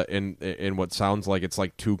what sounds like it's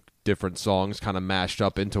like 2 different songs kind of mashed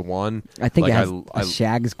up into one. I think like it has a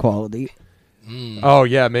Shags quality. Oh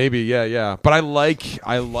yeah, maybe yeah. But I like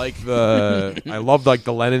the I love like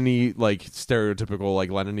the Lennon-y like stereotypical like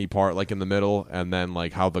Lennon-y part like in the middle, and then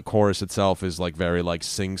like how the chorus itself is like very like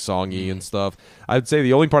sing-songy and stuff. I'd say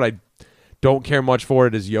the only part I don't care much for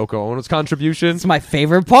it is Yoko Ono's contribution. It's my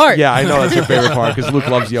favorite part. Yeah, I know that's your favorite part because Luke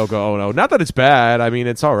loves Yoko Ono. Not that it's bad. I mean,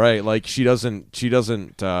 it's all right. Like she doesn't.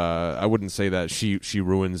 I wouldn't say that she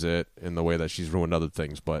ruins it in the way that she's ruined other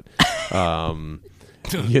things, but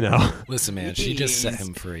you know. Listen, man, she just set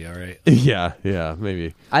him free. All right. Yeah,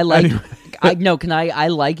 maybe. I like. I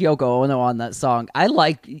like Yoko Ono on that song. I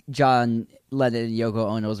like John Lennon and Yoko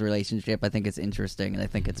Ono's relationship. I think it's interesting, and I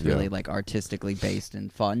think it's really like artistically based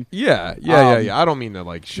and fun. Yeah. I don't mean to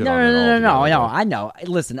like shit on it all. No. together, I know.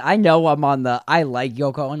 Listen, I know I'm on the. I like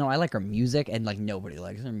Yoko Ono. I like her music, and like nobody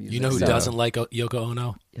likes her music. You know who so- doesn't like Yoko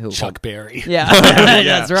Ono? Who? Chuck Berry. Yeah,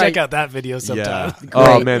 that's right. Check out that video but- sometime. Yeah.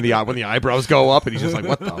 Oh man, when the eyebrows go up and he's just like,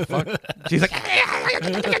 "What the fuck?" She's like,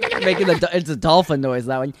 Making it's a dolphin noise.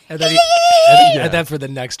 That one. And then, and then for the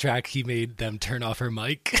next track, he made them turn off her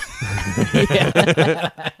mic.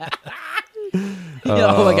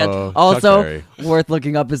 Oh my god! Chuck Also, Berry. worth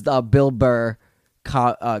looking up is Bill Burr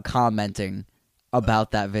commenting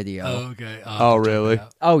about that video. Okay. Oh, really?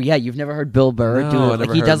 Oh yeah, you've never heard Bill Burr No, do I it? never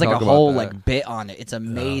Like, he heard does him like a talk about whole that. like bit on it. It's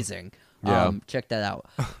amazing. Yeah. Check that out.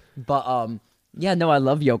 But yeah, no, I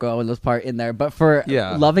love Yoko Ono's part in there. But for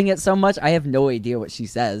Yeah. loving it so much, I have no idea what she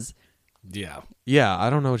says. Yeah. "Yeah, I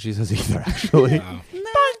don't know what she says either." Actually, Wow.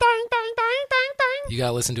 You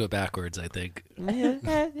gotta listen to it backwards, I think. No, it's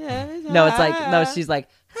like no, she's like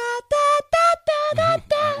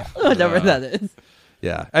whatever that is.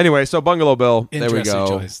 yeah. Anyway, so Bungalow Bill. There we Interesting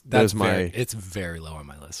go. choice. There's It's very low on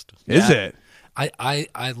my list. Is Yeah. it?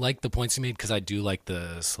 I like the points you made because I do like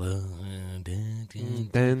the slow.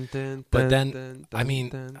 But But then, I mean,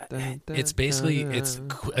 it's basically it's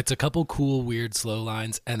a couple cool weird slow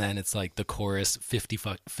lines, and then it's like the chorus 50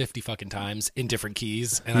 fucking times in different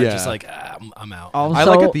keys, and I'm Yeah. just like I'm out. Also, I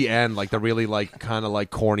like at the end, like the really like kind of like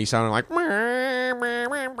corny sounding, like Yeah,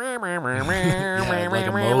 like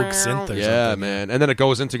a Moog synth or yeah, something. man. And then it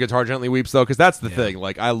goes into Guitar Gently Weeps though, because that's the Yeah. thing.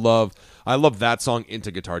 Like I love that song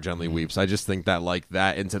into Guitar Gently Weeps. I just think that like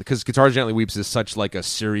that into because Guitar Gently Weeps is such like a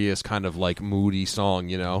serious kind of like moody song,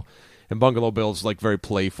 you know. And Bungalow Bill's like very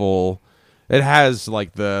playful. It has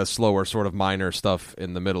like the slower sort of minor stuff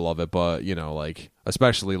in the middle of it, but you know, like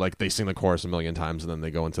especially like they sing the chorus a million times and then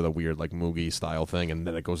they go into the weird like moogie style thing, and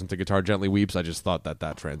then it goes into Guitar Gently Weeps. I just thought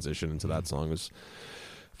that transition into that song was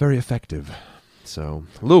very effective. So,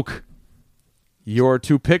 Luke, Your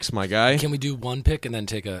 2 picks, my guy. Can we do one pick and then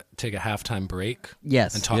take a halftime break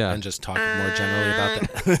Yes. and talk Yeah. and just talk more generally about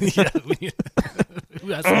that? Yeah,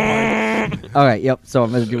 that's the part. All right. Yep. So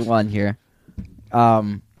I'm gonna do one here.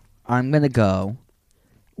 I'm gonna go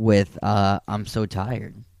with "I'm So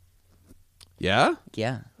Tired." Yeah?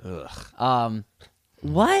 Yeah. Ugh.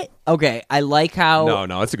 What? Okay. I like how.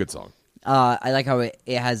 No, it's a good song. I like how it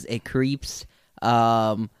has it creeps.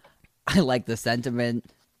 I like the sentiment.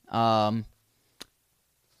 I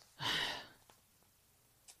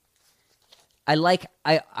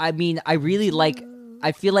mean I really like.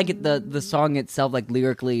 I feel like the song itself, like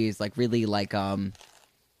lyrically, is like really like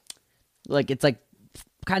it's like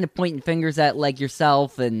kind of pointing fingers at like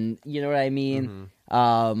yourself, and you know what I mean.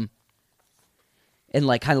 And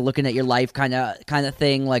like kind of looking at your life, kind of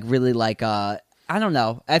thing, like really like I don't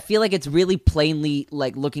know. I feel like it's really plainly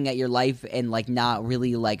like looking at your life and like not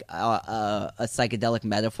really like a psychedelic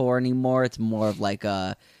metaphor anymore. It's more of like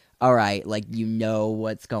all right, like you know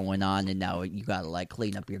what's going on, and now you gotta like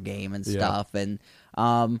clean up your game and stuff. And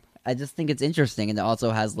I just think it's interesting, and it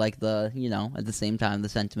also has like the at the same time the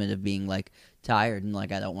sentiment of being like tired and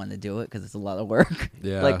like I don't want to do it because it's a lot of work,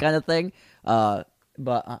 Yeah. like kind of thing.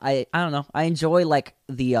 But I don't know. I enjoy like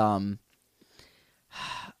the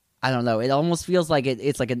I don't know. It almost feels like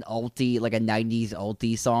it's like an alti, like a '90s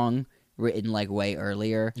alti song written like way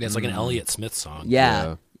earlier. Yeah, it's like an Elliott Smith song.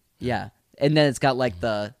 Yeah. And then it's got like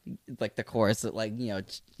the chorus that like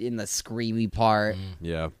in the screamy part.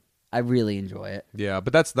 Yeah. I really enjoy it. Yeah,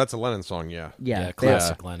 but that's a Lennon song, yeah. Yeah,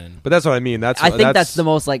 classic Lennon. But that's what I mean. I think that's the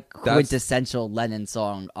most like quintessential Lennon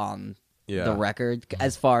song on Yeah. the record,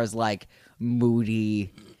 as far as like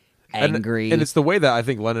moody, angry. And it's the way that I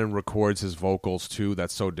think Lennon records his vocals too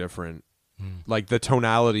that's so different. Like the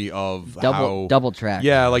tonality of double track.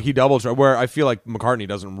 Yeah, like he double track. Where I feel like McCartney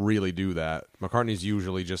doesn't really do that. McCartney's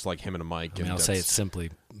usually just like him and a mic. I mean, I'll say it's simply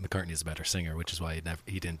McCartney's a better singer, which is why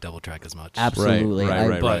he didn't double track as much. Absolutely.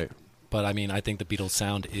 Right. But I mean, I think the Beatles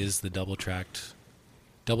sound is the double tracked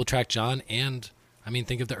John, and I mean,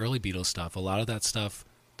 think of the early Beatles stuff. A lot of that stuff,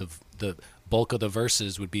 the bulk of the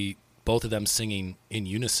verses would be both of them singing in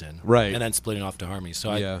unison, right, and then splitting off to harmony. So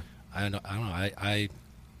I don't know.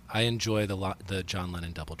 I enjoy the John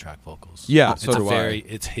Lennon double track vocals. Yeah, it's so do I.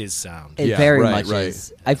 It's his sound. It very much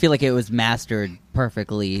is. I feel like it was mastered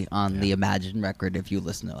perfectly on the Imagine record. If you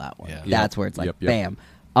listen to that one, that's where it's like bam.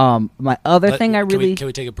 My other thing I really can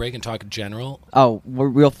we take a break and talk general? Oh, we're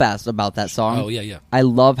real fast about that song. Oh yeah. I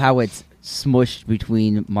love how it's smushed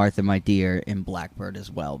between Martha My Dear and Blackbird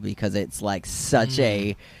as well, because it's like such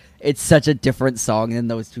a different song than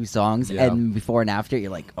those two songs, and before and after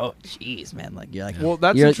you're like, oh jeez, man, like you're like, well,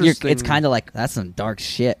 that's interesting. It's kind of like that's some dark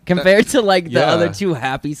shit compared to like the other two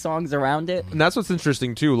happy songs around it. And that's what's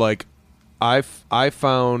interesting too. Like I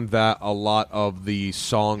found that a lot of the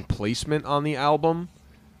song placement on the album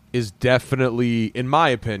is definitely, in my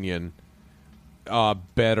opinion,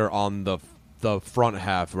 better on the front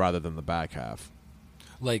half rather than the back half.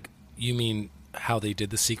 Like, you mean how they did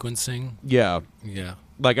the sequencing? Yeah.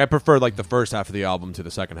 Like I prefer like the first half of the album to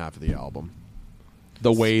the second half of the album.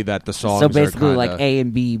 The way that the songs. So basically, are like A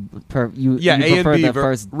and B. You A prefer and B the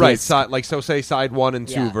first right. disc. So say side 1 and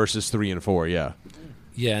 2 versus 3 and 4. Yeah.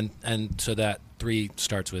 Yeah, and so that 3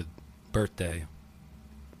 starts with Birthday.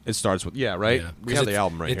 It starts with right. Yeah. We have the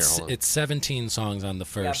album right here. Hold on. It's 17 songs on the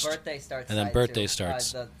first. Birthday starts. And then Birthday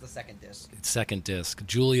starts. The second disc. Second disc.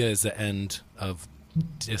 Julia is the end of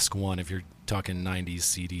disc 1 if you're talking 90s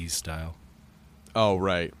CD style. Oh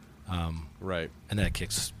right. Right. And then it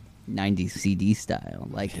kicks 90s CD style,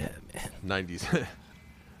 like it. 90s.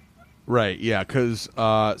 Right. Yeah. Because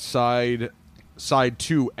side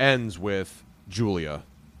 2 ends with Julia.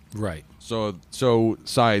 Right. So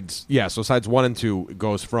sides 1 and 2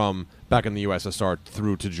 goes from back in the USSR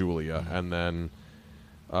through to Julia, and then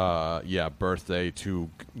Birthday to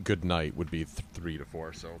Good Night would be 3 to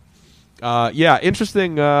 4. So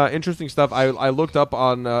interesting stuff. I looked up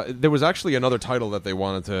on there was actually another title that they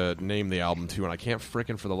wanted to name the album to, and I can't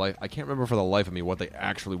remember for the life of me what they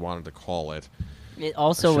actually wanted to call it. It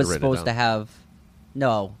also was supposed to have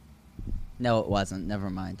No, it wasn't. Never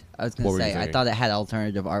mind. I was going to say, I thought it had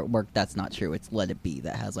alternative artwork. That's not true. It's Let It Be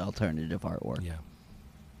that has alternative artwork. Yeah.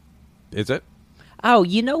 Is it? Oh,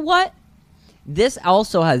 you know what? This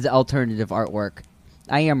also has alternative artwork.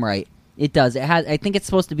 I am right. It does. It has. I think it's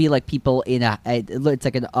supposed to be like people in it's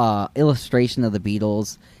like an illustration of the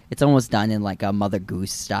Beatles. It's almost done in like a Mother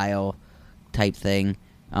Goose style type thing.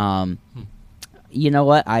 You know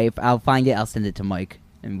what? I'll find it. I'll send it to Mike.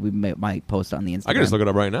 And we might post on the Instagram. I can just look it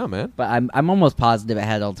up right now, man. But I'm almost positive it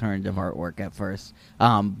had alternative artwork at first,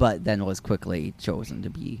 but then was quickly chosen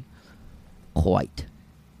to be quite.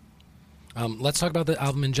 Let's talk about the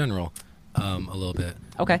album in general a little bit.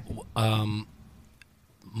 Okay.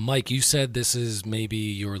 Mike, you said this is maybe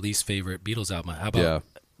your least favorite Beatles album. How about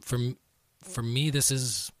for me? This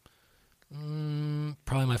is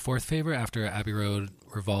probably my fourth favorite after Abbey Road,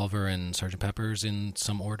 Revolver, and Sgt. Pepper's in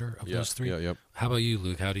some order of those three. Yeah. How about you,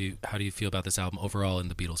 Luke? How do you feel about this album overall in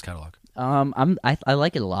the Beatles catalog? I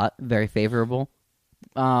like it a lot. Very favorable.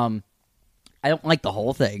 I don't like the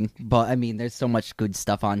whole thing, but I mean, there's so much good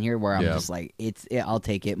stuff on here where I'm just like, I'll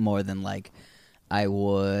take it more than like I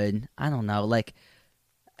would. I don't know, like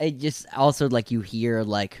it just also like you hear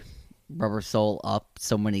like Rubber Soul Up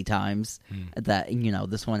so many times that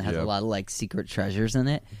this one has a lot of like secret treasures in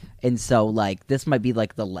it, and so like this might be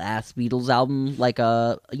like the last Beatles album like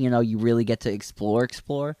you really get to explore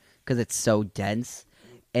because it's so dense.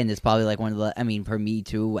 And it's probably like one of the, I mean, for me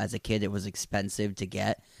too, as a kid, it was expensive to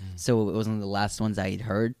get. So it was one of the last ones I had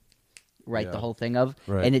heard, the whole thing of.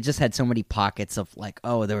 Right. And it just had so many pockets of like,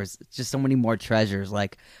 oh, there was just so many more treasures.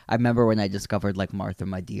 Like, I remember when I discovered like Martha,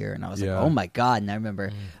 My Dear, and I was like, oh my God. And I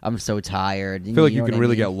remember I'm so tired. I feel like you can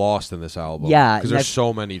really get lost in this album. Yeah. Because there's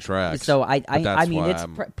so many tracks. So I mean, it's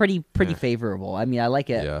pretty favorable. I mean, I like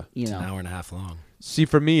it. Yeah. It's an hour and a half long. See,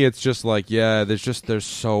 for me, it's just like,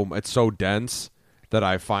 it's so dense that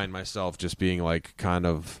I find myself just being like kind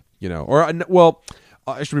of, I should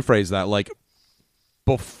rephrase that. Like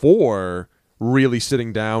before really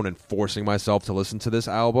sitting down and forcing myself to listen to this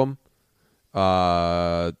album,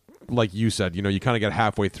 like you said, you kind of get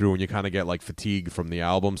halfway through and you kind of get like fatigued from the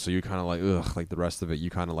album. So you kind of like the rest of it, you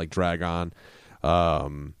kind of like drag on.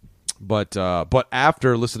 But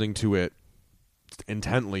after listening to it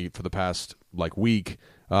intently for the past like week,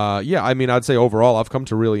 I mean, I'd say overall, I've come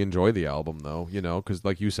to really enjoy the album, though, because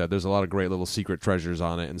like you said, there's a lot of great little secret treasures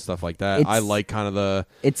on it and stuff like that. I like kind of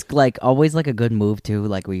it's like always like a good move too.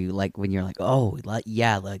 Like when you're like, oh, like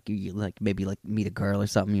you like maybe like meet a girl or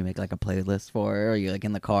something, you make like a playlist for her, or you're like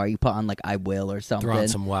in the car, you put on like I Will or something. Throw on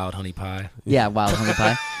some Wild Honey Pie. Yeah, Wild Honey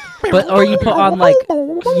Pie. Or you put on like,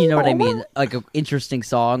 you know what I mean, like an interesting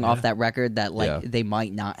song off that record that like they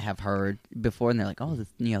might not have heard before, and they're like, oh, this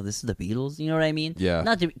is the Beatles. You know what I mean? Yeah.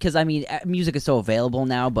 Not because I mean, music is so available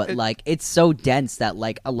now, but like it's so dense that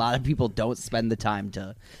like a lot of people don't spend the time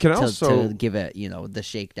to give it, the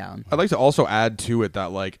shakedown. I'd like to also add to it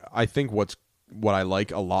that like I think what I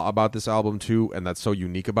like a lot about this album too, and that's so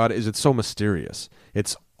unique about it, is it's so mysterious.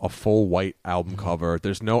 It's a full white album cover.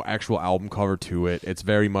 There's no actual album cover to it. It's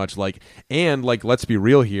very much like, and like, let's be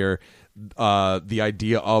real here, the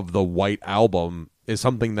idea of the white album is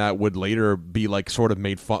something that would later be like sort of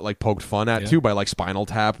made fun, like poked fun at too by like Spinal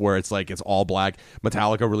Tap, where it's like it's all black.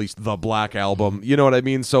 Metallica released the Black Album, you know what I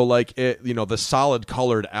mean? So like it, the solid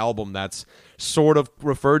colored album that's sort of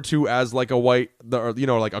referred to as like a white,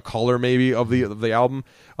 like a color maybe of the album,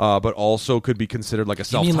 but also could be considered like a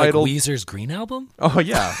self-titled. You mean like Weezer's Green Album? Oh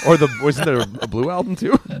yeah, or wasn't there a blue album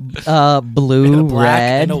too? Blue, and a black,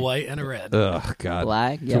 red, and a white, and a red. Ugh, God,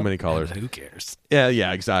 black, too many colors. And who cares?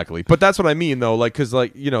 Yeah, exactly. But that's what I mean though, like because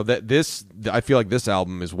like I feel like this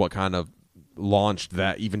album is what kind of launched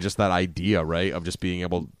that, even just that idea, right, of just being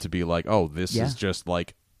able to be like, oh, this is just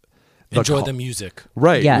like. Enjoy the music.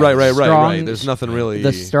 Right, yeah, right. There's nothing really.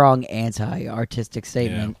 The strong anti-artistic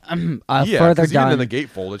statement. Further down even in the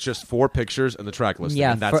gatefold, it's just 4 pictures and the track listing,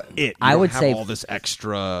 and that's it. I would say all this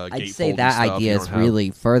extra. I'd say that idea is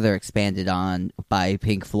really further expanded on by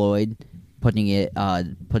Pink Floyd, putting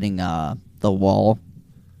the wall,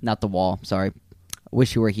 not the wall. Sorry,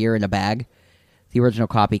 Wish You Were Here in a bag. The original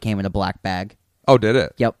copy came in a black bag. Oh, did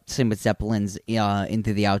it? Yep. Same with Zeppelin's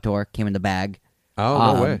Into the Outdoor came in the bag.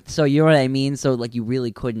 Oh, no way. So you know what I mean? So like you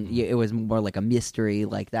really couldn't, it was more like a mystery,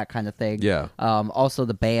 like that kind of thing. Yeah. Also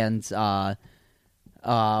the band's, one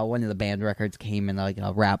of the band records came in like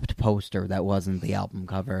a wrapped poster that wasn't the album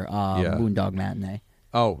cover, Moondog Matinee.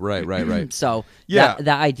 Oh, right. So yeah,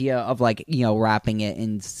 that idea of like, wrapping it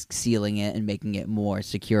and sealing it and making it more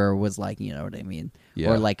secure was like, you know what I mean?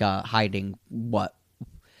 Yeah. Or like hiding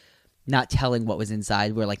not telling what was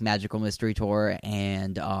inside, where like Magical Mystery Tour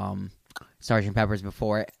and, Sgt. Pepper's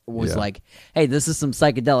before it was like, hey, this is some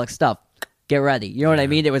psychedelic stuff. Get ready. You know what I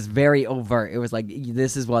mean? It was very overt. It was like,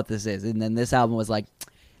 this is what this is. And then this album was like,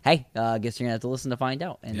 hey, I guess you're going to have to listen to find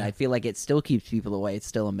out. And I feel like it still keeps people away. It's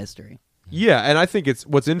still a mystery. Yeah, and I think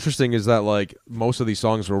what's interesting is that like most of these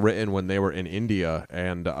songs were written when they were in India,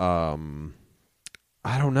 and I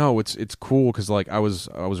don't know. It's cool because like I was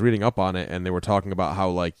reading up on it, and they were talking about how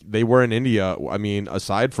like they were in India. I mean,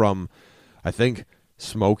 aside from, I think,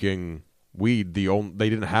 smoking weed. They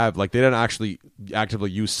didn't have they didn't actually actively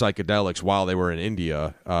use psychedelics while they were in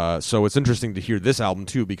India. So it's interesting to hear this album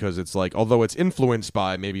too, because it's like, although it's influenced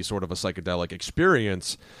by maybe sort of a psychedelic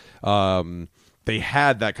experience, they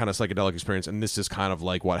had that kind of psychedelic experience, and this is kind of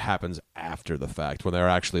like what happens after the fact when they're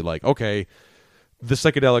actually like, okay, the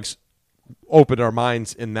psychedelics opened our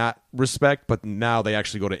minds in that respect, but now they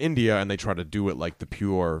actually go to India and they try to do it like the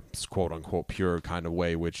pure, quote unquote, pure kind of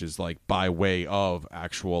way, which is like by way of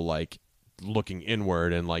actual like looking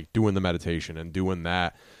inward and like doing the meditation and doing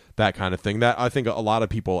that kind of thing that I think a lot of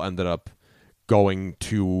people ended up going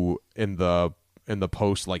to in the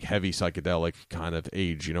post like heavy psychedelic kind of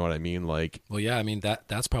age. You know what I mean? Like, well, yeah, I mean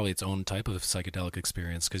that's probably its own type of psychedelic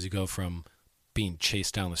experience, because you go from being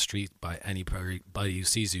chased down the street by anybody who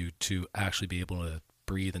sees you to actually be able to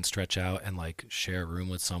breathe and stretch out and like share a room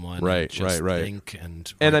with someone, right, and just right. think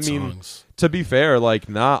and I write mean, songs. to be fair, like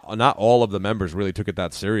not all of the members really took it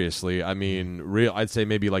that seriously. I mean, I'd say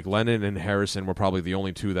maybe like Lennon and Harrison were probably the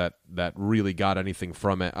only two that really got anything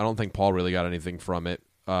from it. I don't think Paul really got anything from it.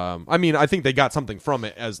 I mean, I think they got something from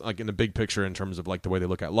it as like in the big picture in terms of like the way they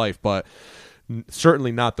look at life, but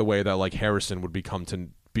certainly not the way that like Harrison would become to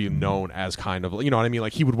be known as, kind of, you know what I mean?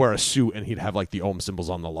 Like he would wear a suit and he'd have like the Om symbols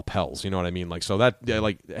on the lapels, you know what I mean? Like, so that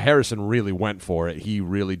like Harrison really went for it. He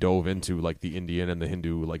really dove into like the Indian and the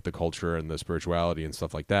Hindu, like the culture and the spirituality and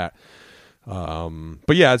stuff like that.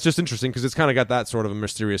 But yeah, it's just interesting because it's kind of got that sort of a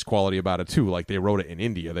mysterious quality about it too. Like they wrote it in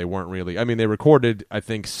India. They weren't really, I mean, they recorded, I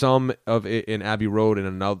think, some of it in Abbey Road and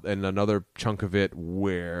another chunk of it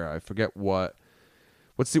where I forget what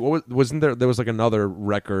wasn't there was like another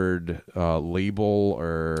record label,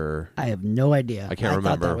 or I have no idea. I can't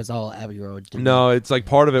remember. Thought that was all Abbey Road. No, it's like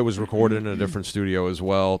part of it was recorded in a different studio as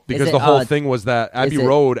well, because it, the whole thing was that Abbey it-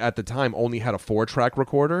 Road at the time only had a 4-track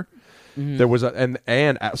recorder. There was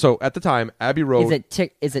so at the time Abbey Road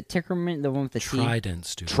Is it Tickerman, the one with the T? Trident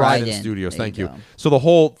Studio. Trident Studios, There thank you you. go. So the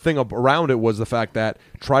whole thing around it was the fact that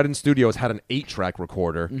Trident Studios had an 8-track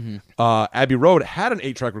recorder. Abbey Road had an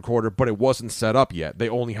 8-track recorder, but it wasn't set up yet. They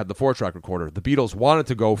only had the 4-track recorder. The Beatles wanted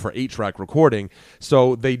to go for 8-track recording,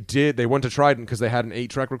 so they went to Trident because they had an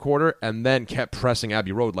 8-track recorder, and then kept pressing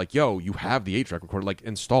Abbey Road like, yo, you have the 8-track recorder, like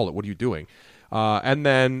install it. What are you doing? And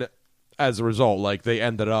then as a result, like they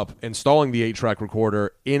ended up installing the 8-track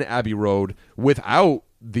recorder in Abbey Road without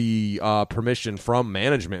the permission from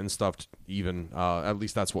management and stuff. Even at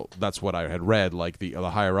least that's what I had read. Like the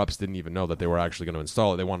higher ups didn't even know that they were actually going to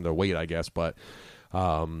install it. They wanted to wait, I guess. But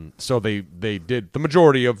so they did. The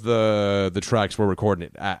majority of the tracks were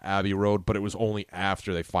recorded at Abbey Road, but it was only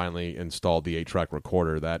after they finally installed the 8-track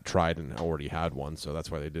recorder that Trident already had one. So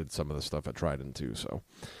that's why they did some of the stuff at Trident too. So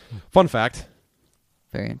fun fact.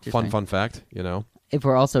 Very interesting. Fun fact, you know. If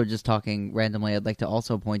we're also just talking randomly, I'd like to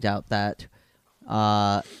also point out that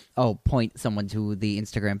point someone to the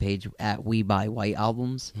Instagram page at We Buy White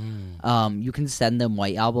Albums. You can send them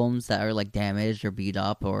white albums that are like damaged or beat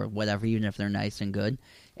up or whatever, even if they're nice and good.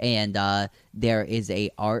 And there is a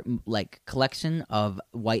art like collection of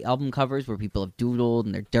white album covers where people have doodled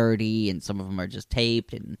and they're dirty, and some of them are just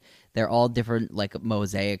taped, and they're all different like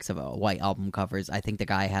mosaics of white album covers. I think the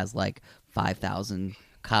guy has like 5,000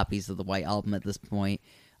 copies of the white album at this point.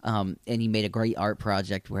 And he made a great art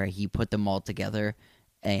project where he put them all together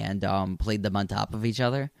and played them on top of each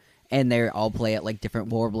other. And they all play at like different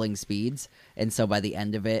warbling speeds. And so by the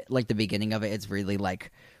end of it, like the beginning of it, it's really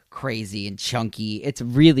like crazy and chunky. It's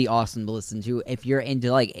really awesome to listen to. If you're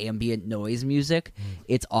into like ambient noise music,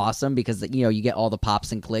 it's awesome because, you know, you get all the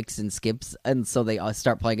pops and clicks and skips. And so they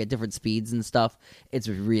start playing at different speeds and stuff. It's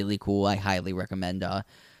really cool. I highly recommend the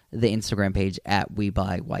Instagram page at We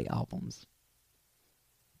Buy White Albums.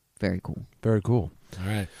 Very cool. Very cool. All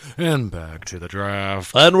right, and back to the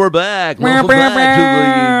draft. And we're back. Welcome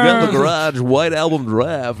back to the Get the Garage White Album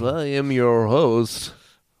Draft. I am your host,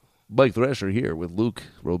 Mike Thresher, here with Luke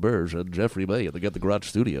Roberge and Jeffrey May at the Get the Garage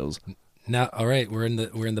Studios. Now, all right, we're in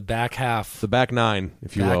the back half. The back nine,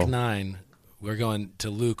 if you will. Back nine. We're going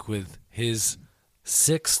to Luke with his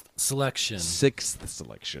sixth selection.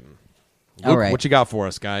 All right. What you got for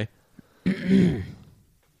us, guy?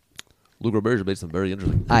 Luke Roberge made some very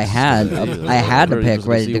interesting picks. I had a pick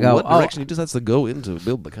ready to go. What direction he just has to go in to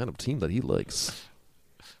build the kind of team that he likes.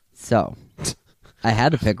 So, I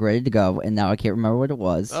had a pick ready to go, and now I can't remember what it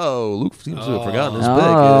was. Oh, Luke seems to have forgotten his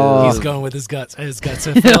Oh. pick. He's going with his guts. His guts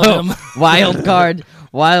have failed him. Wild card.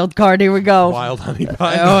 Here we go. Wild honey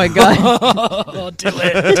pie. Oh my god. Oh, do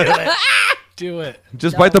it. Do it.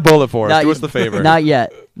 Just bite the bullet for us. Not Do us yet. the favor. Not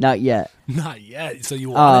yet. Not yet. So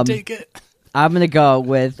you want to take it? I'm gonna go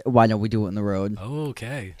with Why Don't We Do It on the Road.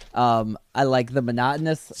 Okay. I like the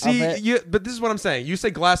monotonous of See, it. but this is what I'm saying. You say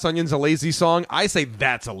Glass Onion's a lazy song. I say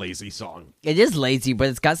that's a lazy song. It is lazy, but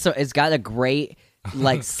it's got a great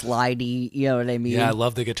like slidey. You know what I mean? Yeah, I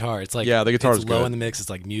love the guitar. It's like Yeah, the guitar it's is low good. in the mix. It's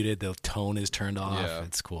like muted. The tone is turned off. Yeah.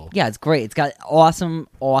 It's cool. Yeah, it's great. It's got awesome.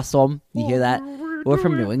 You hear that? We're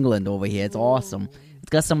from New England over here. It's awesome. It's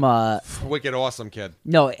got some. Wicked awesome, kid.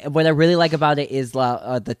 No, what I really like about it is like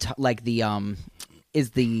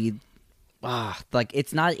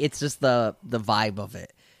it's not. It's just the vibe of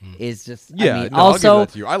it. Is just Yeah, I mean, no, I'll give also that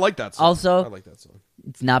to you. I like that song. also- I like that song.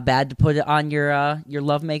 it's not bad to put it on your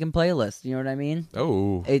love making playlist. You know what I mean?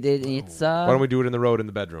 Oh, It's why don't we do it in the road in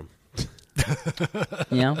the bedroom?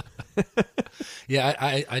 you know. Yeah,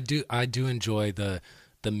 I do enjoy the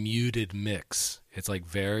muted mix. It's like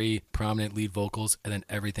very prominent lead vocals, and then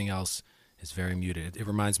everything else is very muted. It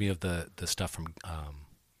reminds me of the stuff from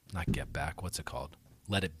not Get Back. What's it called?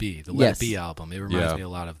 Let It Be. The Let Yes. It Be album. It reminds Yeah. me a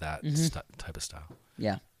lot of that type of style.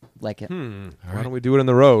 Yeah, like it. Why don't we do it in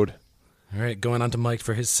the road? All right, going on to Mike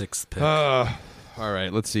for his sixth pick. All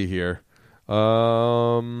right, let's see here.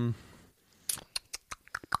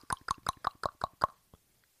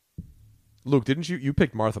 Luke, didn't you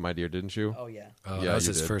picked Martha, my dear, didn't you? Oh yeah. Oh, yeah, that was you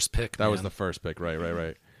his did. first pick. That was man. the first pick,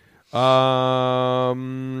 right. All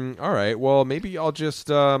right. Well, maybe I'll just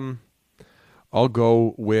I'll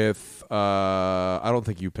go with I don't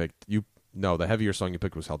think you picked no, the heavier song you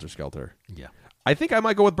picked was Helter Skelter. Yeah. I think I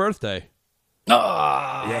might go with Birthday.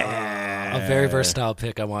 A very versatile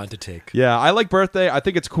pick I wanted to take. Yeah, I like Birthday. I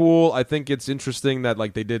think it's cool. I think it's interesting that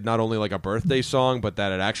like they did not only like a birthday song, but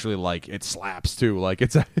that it actually like it slaps too. Like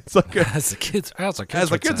it's like a, As the kids as the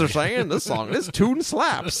would kids say. are saying, this song, this tune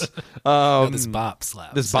slaps. No, this bop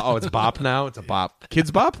slaps. It's bop now. It's a bop.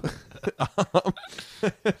 Kids bop.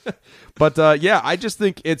 But yeah, I just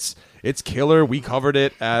think it's killer. We covered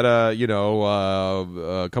it at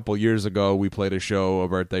a couple years ago. We played a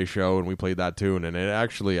birthday show, and we played that tune, and it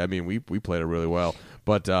actually, I mean, we played it really well.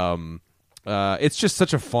 But it's just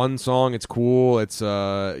such a fun song. It's cool. It's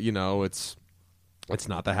it's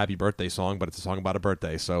not the happy birthday song, but it's a song about a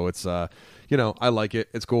birthday. So it's I like it.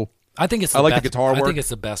 It's cool. I think it's. I like the best, guitar I work. think it's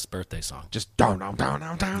the best birthday song. Just down, down, down,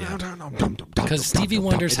 down, down, down, down, down, down, down. Because Stevie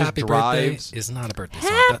Wonder's It just Happy drives. Birthday is not a birthday song.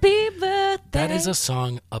 Happy birthday. That is a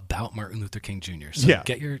song about Martin Luther King Jr. So Yeah.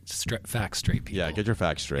 get your facts straight, people. Yeah, get your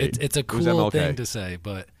facts straight. It's a It was cool MLK. thing to say,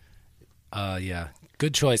 but yeah,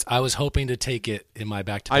 good choice. I was hoping to take it in my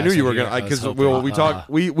back to. I knew you were gonna because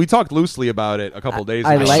we talked loosely about it a couple days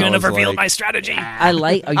I ago. like- Shouldn't have was revealed like, my strategy. I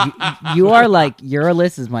like you are like your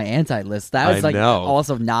list is my anti list. That was I like know.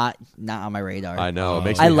 also not on my radar. I know. It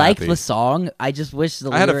makes me I like happy. the song. I just wish the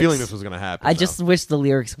I had a lyrics- feeling this was gonna happen. I though. just wish the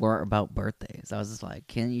lyrics weren't about birthdays. I was just like,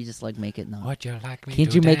 can't you just like make it not? Would you like me Can't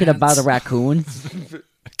to you make it about a dance? raccoon?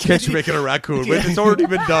 Can't you make it a raccoon? Wait, it's already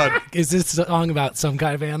been done. Is this song about some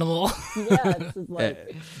kind of animal? Yeah, it's just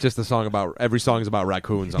like, Just a song about every song is about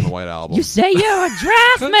raccoons on the White Album. you say you're a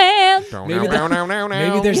draft man. Maybe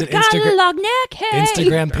maybe there's You an got a Instagram long neck hair.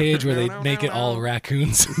 Instagram page where they make it all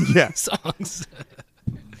raccoons Yeah. songs.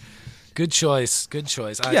 Good choice. Good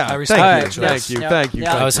choice. I Yeah, respect thank your you, choice. thank you, Yep, thank you.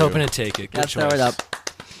 yep. I was thank hoping you. to take it. Good Let's choice. throw it up.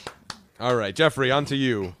 All right, Jeffrey, on to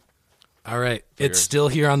you. All right. It's still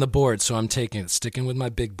here on the board, so I'm taking it. Sticking with my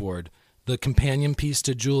big board. The companion piece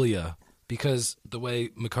to Julia, because the way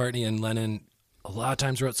McCartney and Lennon a lot of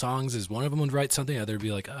times wrote songs is one of them would write something, the other would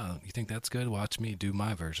be like, oh, you think that's good? Watch me do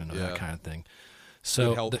my version of Yeah. that kind of thing.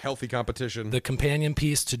 So Good, healthy competition. the companion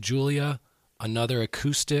piece to Julia, another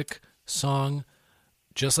acoustic song,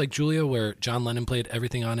 just like Julia, where John Lennon played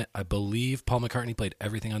everything on it. I believe Paul McCartney played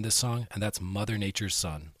everything on this song, and that's Mother Nature's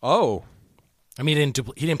Son. Oh, I mean,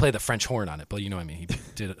 he didn't play the French horn on it, but you know what I mean. He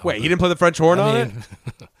did it. all wait, the- he didn't play the French horn I on mean,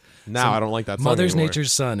 it? Now I don't like that song Mother's anymore.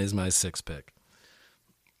 Nature's Son is my sixth pick.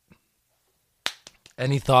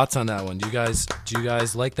 Any thoughts on that one? Do you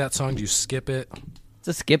guys like that song? Do you skip it? It's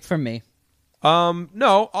a skip for me.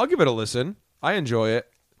 No, I'll give it a listen. I enjoy it.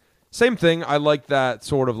 Same thing. I like that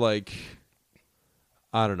sort of like,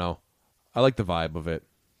 I don't know. I like the vibe of it.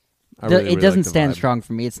 I It really, really doesn't like the stand vibe. strong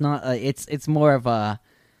for me. It's not. It's more of a,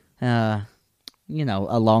 a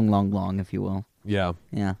long, if you will. Yeah.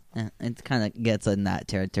 Yeah, it kind of gets in that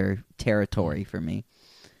territory for me,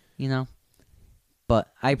 you know.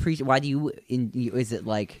 But I appreciate. Why do you? Is it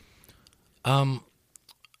like? I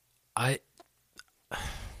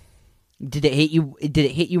Did it hit you? Did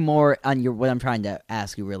it hit you more on your? What I'm trying to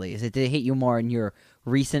ask you really is, did it hit you more in your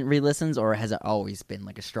recent re-listens, or has it always been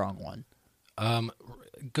like a strong one?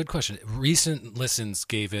 good question. Recent listens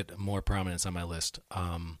gave it more prominence on my list.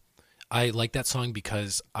 I like that song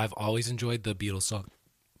because I've always enjoyed the Beatles song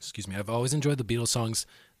excuse me, I've always enjoyed the Beatles songs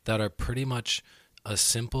that are pretty much a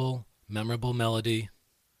simple, memorable melody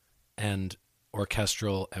and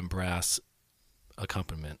orchestral and brass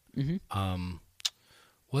accompaniment.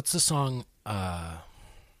 What's the song? I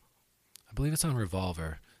believe it's on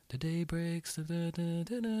Revolver. The day breaks.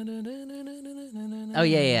 Oh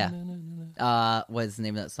yeah. What is the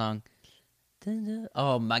name of that song?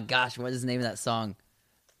 Oh my gosh, what is the name of that song?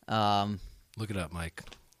 Look it up, Mike.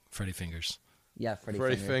 Freddie Fingers. Yeah, Freddie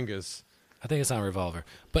Freddy Finger. Fingers. I think it's on Revolver.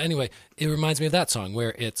 But anyway, it reminds me of that song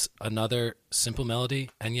where it's another simple melody,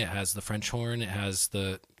 and yeah, it has the French horn, it has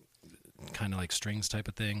the kind of like strings type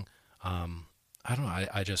of thing. I don't know.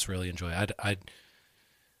 I just really enjoy it.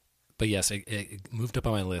 But yes, it moved up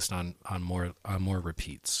on my list on more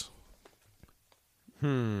repeats.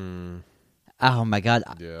 Oh my god,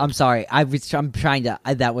 Yeah. I'm sorry. I'm trying to.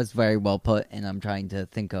 that was very well put, and I'm trying to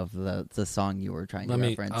think of the song you were trying to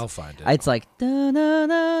reference. I'll find it. It's like da na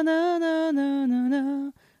na na na na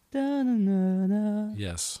na da na na na.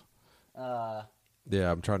 Yes.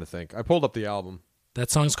 Yeah, I'm trying to think. I pulled up the album. That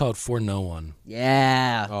song's called For No One.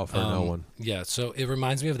 Yeah. Oh, for no one. Yeah, so it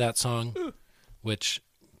reminds me of that song, which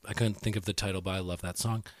I couldn't think of the title, but I love that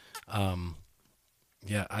song.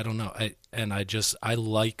 Yeah, I don't know. I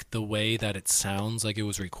like the way that it sounds like it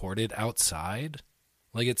was recorded outside.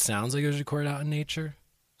 Like it sounds like it was recorded out in nature.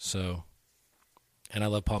 So, and I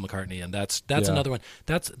love Paul McCartney, and that's Yeah. another one.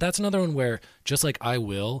 That's another one where, just like I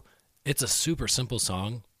Will, it's a super simple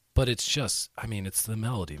song, but it's just, I mean, it's the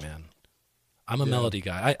melody, man. I'm a melody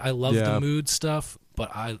guy. I love Yeah. the mood stuff, but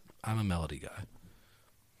I'm a melody guy.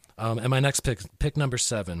 And my next pick number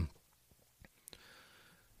 7.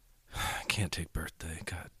 I can't take Birthday.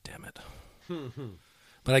 God damn it.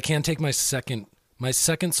 But I can take my second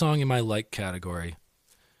song in my like category.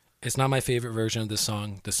 It's not my favorite version of this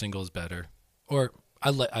song. The single is better. Or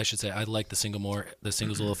I should say I like the single more. The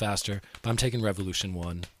single's a little faster. But I'm taking Revolution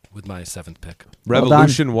 1 with my 7th pick.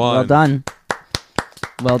 Revolution 1. Well done.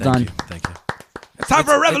 Well done. Thank you. It's time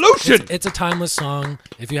for a revolution! It's a timeless song.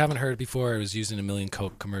 If you haven't heard it before, it was used in a million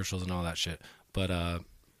Coke commercials and all that shit. But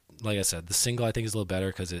like I said, the single I think is a little better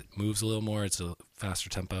because it moves a little more. It's a faster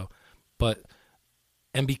tempo.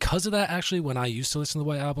 And because of that, actually, when I used to listen to the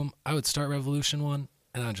White Album, I would start Revolution 1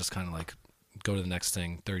 and I'd just kind of like go to the next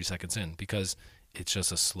thing 30 seconds in because it's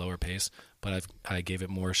just a slower pace. But I gave it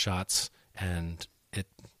more shots and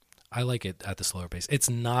I like it at the slower pace. It's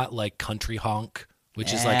not like Country Honk,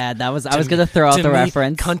 which is like I was gonna throw out the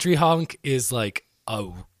reference. Country Honk is like,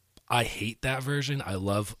 I hate that version. I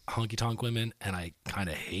love Honky Tonk Women, and I kind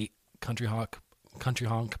of hate Country Honk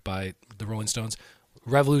by the Rolling Stones.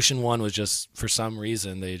 Revolution 1 was just, for some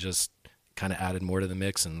reason, they just kind of added more to the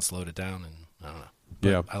mix and slowed it down, and I don't know. But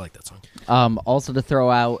Yeah. I like that song. Also to throw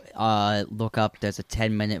out, look up. There's a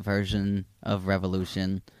 10-minute version of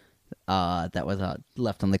Revolution that was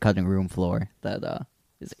left on the cutting room floor. That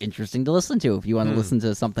is interesting to listen to if you want to listen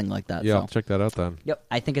to something like that. Yeah, So. check that out then. Yep,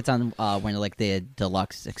 I think it's on one of like the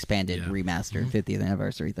deluxe expanded Yeah. remastered 50th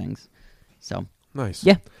anniversary things. So Nice.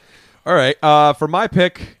 yeah, All right. For my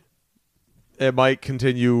pick, it might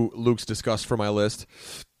continue Luke's disgust for my list.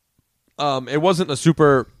 It wasn't a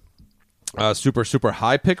super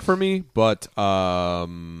high pick for me, but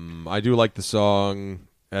I do like the song,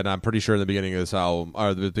 and I'm pretty sure in the beginning of this album,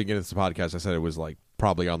 or the beginning of this podcast, I said it was like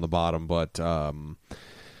probably on the bottom, but I'm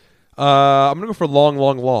gonna go for Long,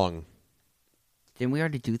 Long, Long. didn't we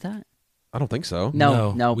already do that? I don't think so.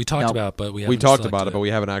 No, we talked about it, but we We haven't talked about selected it, but we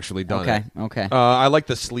haven't actually done it. Okay. I like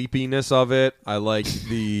the sleepiness of it. I like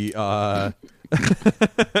the.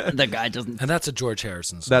 The guy doesn't. And that's a George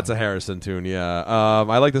Harrison song. That's a Harrison tune, yeah.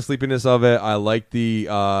 I like the sleepiness of it. I like the.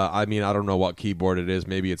 I mean, I don't know what keyboard it is.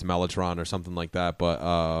 Maybe it's Mellotron or something like that. But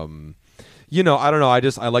I don't know.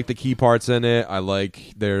 I like the key parts in it. I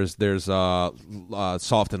like there's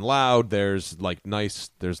soft and loud. There's nice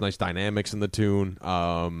dynamics in the tune.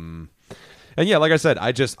 And yeah, like I said,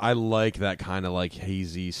 I like that kind of like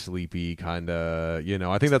hazy, sleepy kind of,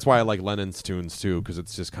 I think that's why I like Lennon's tunes too, because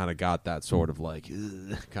it's just kind of got that sort of like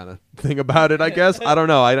kind of thing about it, I guess. I don't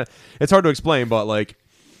know. It's hard to explain, but like,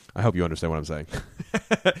 I hope you understand what I'm saying.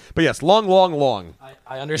 But yes, Long, Long, Long.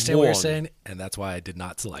 I understand what you're Long. saying, and that's why I did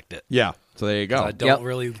not select it. Yeah. So there you go. I don't Yep.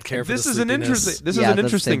 really care for This the is an sleepiness. interesting. This Yeah, is an that's the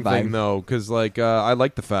interesting same thing vibe. though, because like I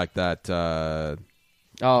like the fact that.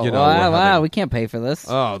 Oh, You know, wow, we're having- we can't pay for this.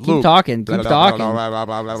 Oh, keep Luke. talking. Keep talking.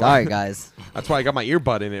 Sorry, Sorry, guys. That's why I got my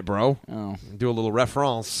earbud in it, bro. Oh, Do a little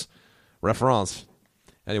reference.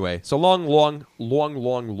 Anyway, so long, long, long,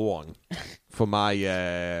 long, long for my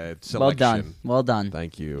selection. well done.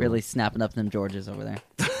 Thank you. Really snapping up them Georges over there.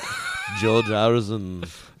 George Harrison.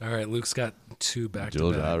 All right, Luke's got 2 back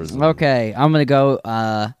George to back. Harrison. Okay, I'm gonna go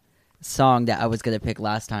song that I was gonna pick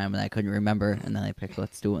last time and I couldn't remember, and then I picked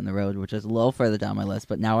 "Let's Do It on the Road," which is a little further down my list,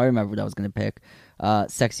 but now I remember what I was gonna pick.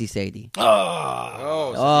 "Sexy Sadie."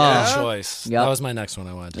 Oh, Oh. good choice. Yep. That was my next one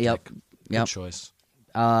I wanted to Yep. pick. Yep. Good choice.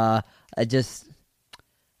 I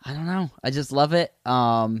don't know. I just love it.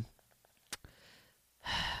 I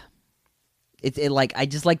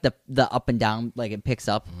just like the up and down, like it picks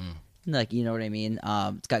up, like, you know what I mean.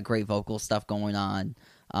 It's got great vocal stuff going on.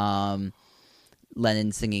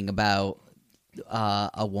 Lennon singing about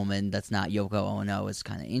a woman that's not Yoko Ono is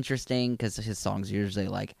kind of interesting because his songs are usually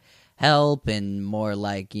like help and more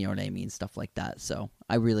like, you know what I mean, stuff like that. So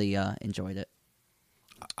I really enjoyed it.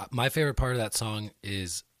 My favorite part of that song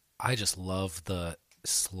is I just love the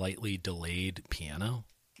slightly delayed piano.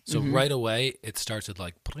 So right away, it starts with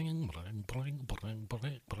like bling, bling, bling, bling,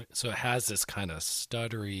 bling, bling. So it has this kind of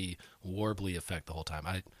stuttery, warbly effect the whole time.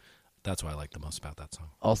 That's what I like the most about that song.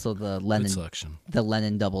 Also the Good selection.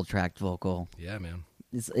 Lennon double tracked vocal. Yeah, man.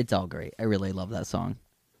 It's all great. I really love that song.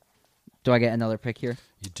 Do I get another pick here?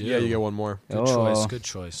 You do. Yeah, you get one more. Good choice. Good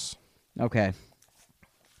choice. Okay.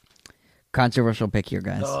 Controversial pick here,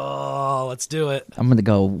 guys. Oh, let's do it. I'm gonna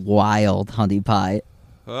go Wild Honey Pie.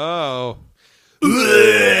 Oh.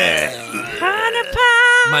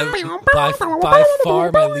 By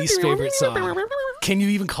far my least favorite song. Can you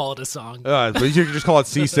even call it a song? But you can just call it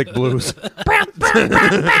Seasick Blues.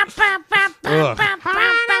 Ugh.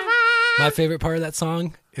 My favorite part of that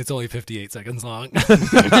song, it's only 58 seconds long.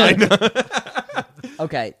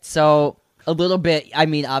 Okay, so a little bit. I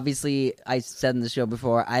mean, obviously, I said in the show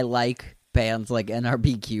before, I like bands like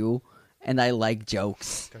NRBQ, and I like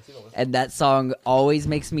jokes. And that song always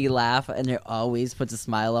makes me laugh, and it always puts a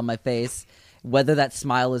smile on my face. Whether that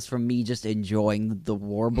smile is from me just enjoying the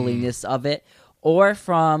warbliness of it, or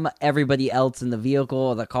from everybody else in the vehicle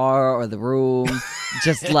or the car or the room,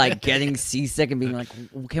 just like getting seasick and being like,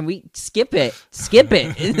 can we skip it? Skip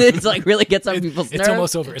it. It's like really gets on people's nerves. It's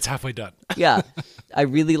almost over. It's halfway done. Yeah, I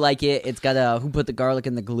really like it. It's got a "Who Put the Garlic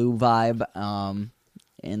in the Glue" vibe,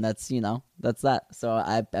 and that's that. So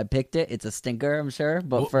I picked it. It's a stinker, I'm sure,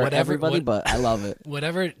 but for everybody. But I love it.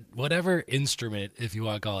 Whatever instrument, if you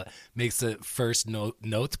want to call it, makes the first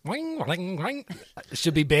notes ring, ring, ring,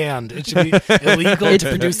 should be banned. It should be illegal to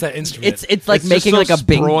produce that instrument. It's like It's making just like so a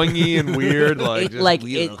bing. springy and weird. Like, Like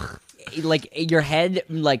your head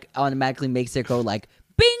like automatically makes it go like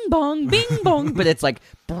bing bong, but it's like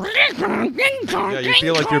yeah, you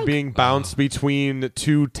feel like you're being bounced between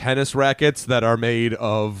two tennis rackets that are made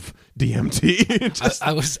of DMT. Just-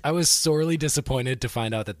 I was sorely disappointed to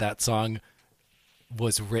find out that song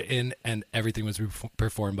was written and everything was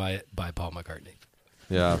performed by Paul McCartney.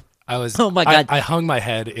 yeah. I was. Oh my God. I hung my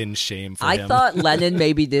head in shame for him. I thought Lennon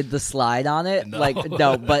maybe did the slide on it.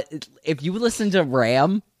 No. But if you listen to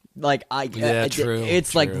Ram, like true.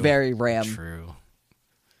 it's like true, very Ram. True.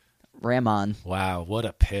 Ram on. Wow, what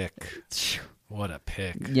a pick! What a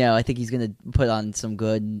pick! Yeah, I think he's gonna put on some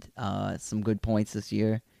good points this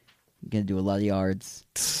year. He's gonna do a lot of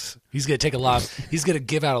yards. He's gonna take a lot. He's gonna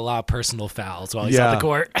give out a lot of personal fouls while he's on the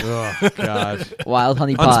court. Oh God. Wild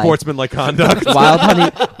honey pie. Unsportsmanlike conduct. Wild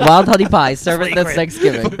honey pie. Serve it this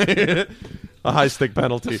Thanksgiving. A high stick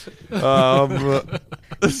penalty.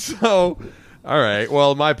 So, all right.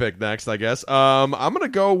 Well, my pick next, I guess. I'm gonna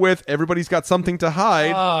go with "Everybody's Got Something to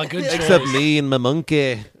Hide," Oh, good choice. except me and my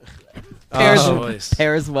monkey.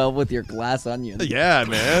 Pairs well with your glass onion. Yeah,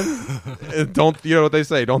 man. Don't, you know what they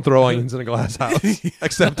say? Don't throw onions in a glass house,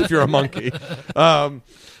 except if you're a monkey. Yeah,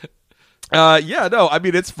 no, I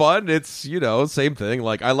mean, it's fun. It's, same thing.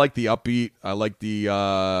 Like, I like the upbeat. I like the,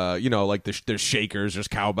 like there's shakers, there's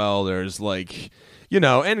cowbell, there's like,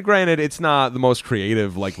 and granted, it's not the most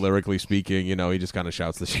creative, like lyrically speaking, he just kind of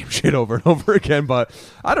shouts the same shit over and over again. But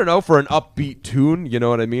I don't know, for an upbeat tune, you know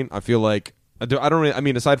what I mean? I feel like, I don't really, I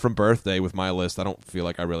mean, aside from Birthday with my list, I don't feel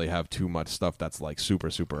like I really have too much stuff that's like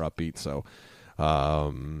super, super upbeat. So,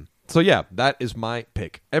 yeah, that is my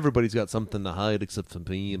pick. Everybody's got something to hide except for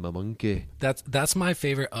me and my monkey. That's my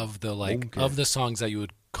favorite of the of the songs that you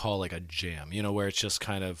would call like a jam. Where it's just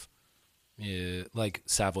kind of like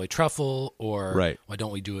Savoy Truffle or Right. Why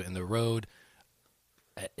Don't We Do It in the Road.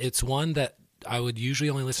 It's one that I would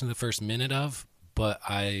usually only listen to the first minute of, but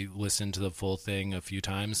I listened to the full thing a few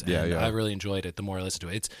times, and Yeah. I really enjoyed it the more I listened to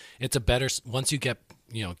it. It's a better once you get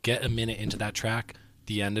a minute into that track.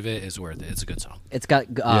 The end of it is worth it. It's a good song. It's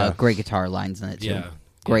got great guitar lines in it too. Yeah.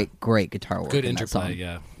 Great guitar work. Good in that interplay. song.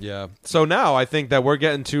 Yeah. Yeah. So now I think that we're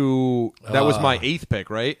getting to, that was my 8th pick,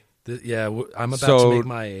 right? I'm about So- to make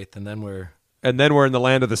my 8th, and then we're And then we're in the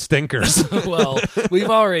land of the stinkers. Well, we've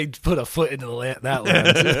already put a foot into that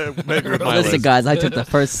land. Maybe with my Listen, list. guys, I took the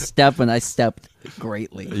first step and I stepped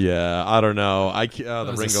greatly. Yeah, I don't know. The That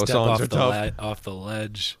was a Ringo step songs off are the tough. off the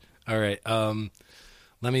ledge. All right. All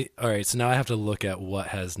right. So now I have to look at what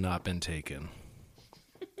has not been taken.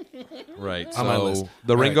 Right. On my So list.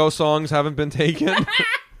 the All right. Ringo songs haven't been taken. All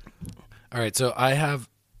right. So I have.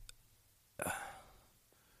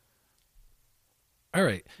 All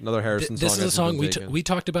right. Another Harrison song. This is a hasn't song been taken. we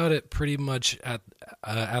talked about it pretty much at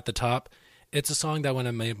the top. It's a song that when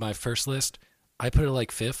I made my first list, I put it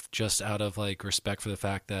like fifth, just out of like respect for the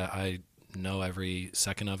fact that I know every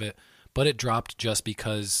second of it. But it dropped just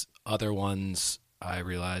because other ones I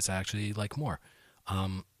realized I actually like more.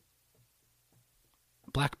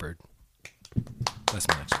 Blackbird. That's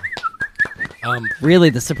my next one. Really,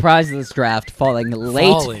 the surprise of this draft falling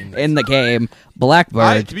late in the game.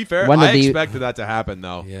 Blackbird. To be fair, one of I the- expected that to happen,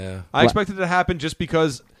 though. Yeah. I expected it to happen just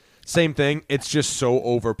because, same thing, it's just so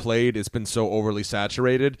overplayed. It's been so overly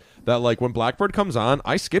saturated that, like, when Blackbird comes on,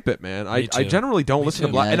 I skip it, man. I too. generally don't listen to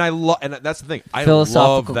too. Black, Yeah. and I love, and that's the thing. I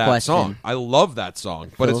Philosophical love that question. song. I love that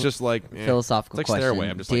song, but it's Phil- just like philosophical it's like question. Stairway.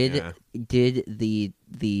 I'm just did like, did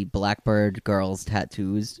the Blackbird girls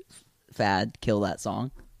tattoos fad kill that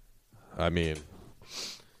song? I mean,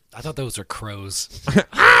 I thought those were crows.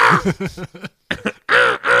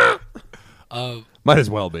 might as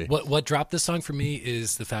well be. What dropped this song for me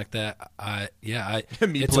is the fact that Me it's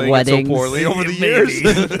playing it so weddings. poorly over the Maybe. years.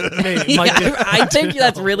 Maybe. Mike, I think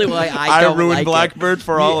that's really why I I don't ruined like Blackbird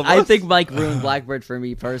for it. all of us. I think Mike ruined Blackbird for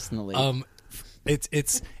me personally.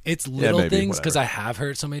 it's little maybe, things because whatever. I have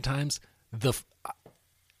heard so many times.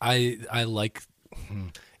 I like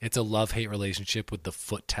it's a love-hate relationship with the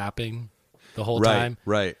foot tapping the whole time.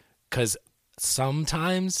 Right. Because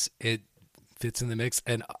sometimes it fits in the mix,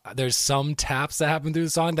 and there's some taps that happen through the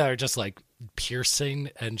song that are just like piercing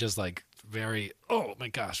and just like very, oh my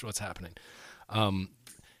gosh, what's happening?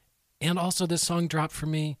 And also this song dropped for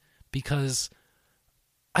me because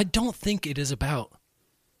I don't think it is about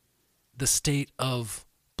the state of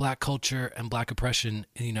black culture and black oppression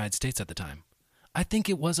in the United States at the time. I think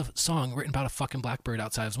it was a song written about a fucking blackbird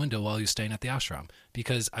outside his window while he was staying at the ashram,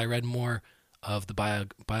 because I read more of the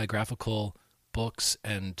biographical books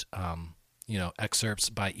and excerpts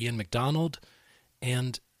by Ian MacDonald,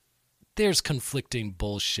 and there's conflicting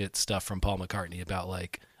bullshit stuff from Paul McCartney about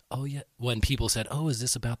like, oh yeah, when people said, oh, is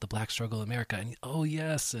this about the black struggle in America? And oh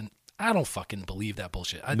yes, and I don't fucking believe that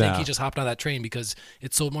bullshit. I think he just hopped on that train because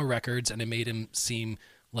it sold more records and it made him seem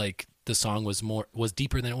like the song was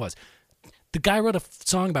deeper than it was. The guy wrote a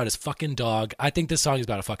song about his fucking dog. I think this song is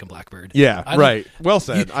about a fucking blackbird. Yeah, I right. Well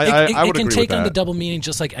said. I would it can agree with take on the that. double meaning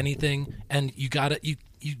just like anything, and you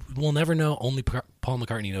will never know. Only Paul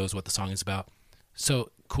McCartney knows what the song is about.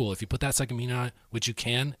 So cool if you put that second meaning on it, which you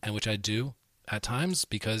can, and which I do at times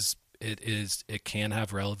because it can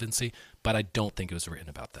have relevancy. But I don't think it was written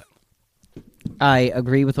about that. I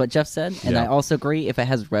agree with what Jeff said, and Yeah. I also agree if it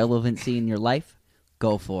has relevancy in your life,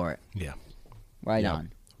 go for it. Yeah. Right Yeah.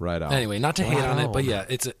 on. Right on. Anyway, not to hate on it, but yeah,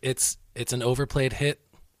 it's an overplayed hit,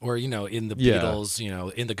 or in the Yeah. Beatles,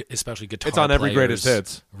 in the especially guitar. It's on every players. greatest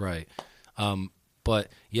hits. Right? But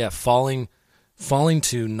yeah, falling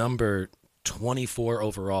to number 24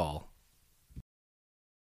 overall.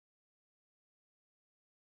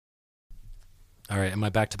 All right, and my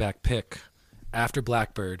back-to-back pick after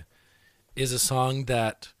Blackbird is a song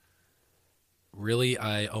that really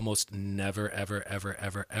I almost never, ever, ever,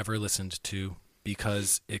 ever, ever listened to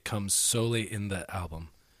because it comes so late in the album.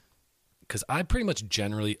 Because I pretty much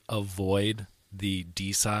generally avoid the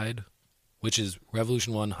D-side, which is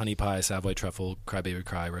Revolution 1, Honey Pie, Savoy Truffle, Cry Baby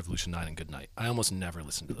Cry, Revolution 9, and Goodnight. I almost never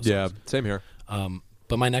listen to those Yeah, songs. same here.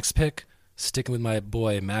 But my next pick, sticking with my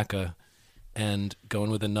boy Macca, and going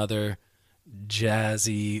with another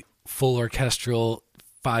jazzy, full orchestral,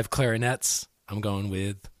 5 clarinets, I'm going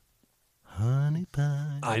with Honey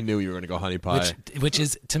Pie. I knew you were going to go Honey Pie. Which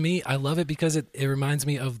is, to me, I love it because it reminds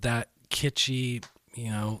me of that kitschy,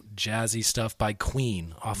 jazzy stuff by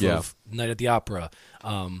Queen off of Night at the Opera.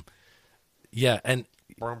 I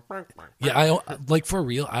like, for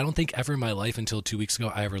real, I don't think ever in my life until 2 weeks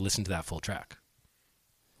ago I ever listened to that full track.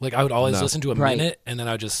 Like, I would always No. listen to a Right. minute, and then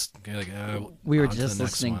I would just go like, We were on to just the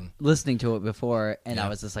next one. listening to it before, and Yeah. I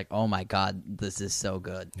was just like, "Oh my god, this is so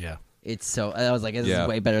good!" Yeah. It's so. I was like, "This Yeah. is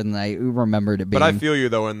way better than I remembered it being." But I feel you,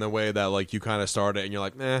 though, in the way that, like, you kind of start it and you're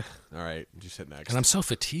like, all right, just hit next. And I'm so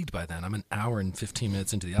fatigued by then. I'm an hour and 15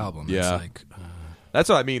 minutes into the album. Yeah. It's like, That's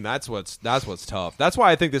what I mean. That's what's tough. That's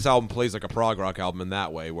why I think this album plays like a prog rock album in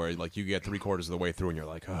that way, where like you get 3/4 of the way through and you're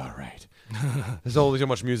like, all right, there's only so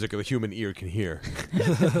much music the human ear can hear.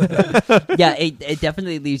 Yeah, it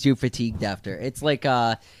definitely leaves you fatigued after. It's like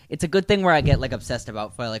it's a good thing where I get like obsessed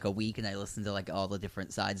about for like a week and I listen to like all the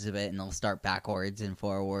different sides of it and I'll start backwards and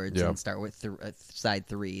forwards Yep. and start with side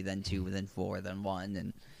 3, then 2, then 4, then 1,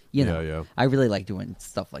 and you know, Yeah. I really like doing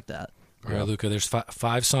stuff like that. All right, Luca, there's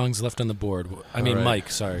 5 songs left on the board. I mean, right.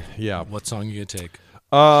 Mike, sorry. Yeah. What song you going to take?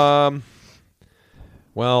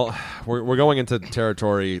 Well, we're going into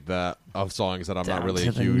territory of songs that I'm not really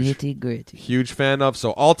a huge fan of.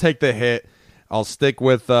 So I'll take the hit. I'll stick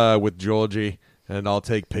with Georgie, and I'll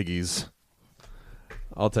take Piggies.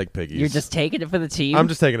 I'll take Piggies. You're just taking it for the team? I'm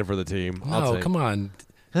just taking it for the team. No, come on.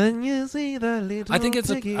 And you see the little I think it's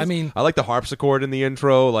piggies. I like the harpsichord in the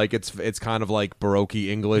intro. Like it's kind of like Baroque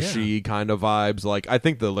Englishy kind of vibes. Like I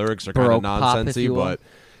think the lyrics are kind of Baroque pop, if nonsensy, you will. but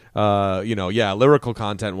lyrical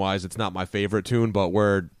content wise, it's not my favorite tune. But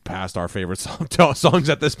we're past our favorite songs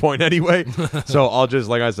at this point anyway. So I'll just,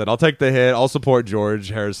 like I said, I'll take the hit. I'll support George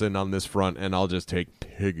Harrison on this front, and I'll just take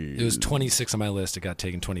Piggies. It was 26 on my list. It got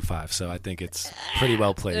taken 25, so I think it's pretty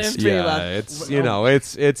well placed. Pretty Yeah, loud. it's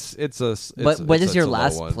it's But what is your a low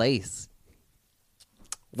last one. place?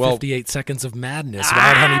 Well, 58 Seconds of Madness,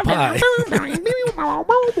 Wild Honey Pie.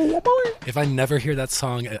 If I never hear that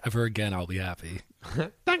song ever again, I'll be happy.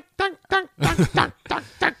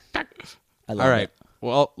 I love all right. it.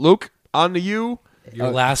 Well, Luke, on to you.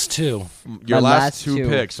 Your last 2. Your My last last two two.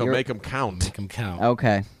 picks, so You're- make them count. Make them count.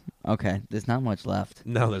 Okay. There's not much left.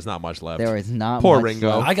 No, there's not much left. There is not Poor much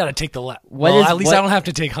Ringo. left. I got to take the What well, is- at least what- I don't have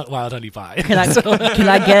to take Wild Honey Pie. Can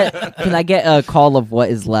I get a call of what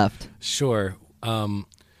is left? Sure.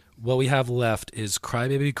 What we have left is Cry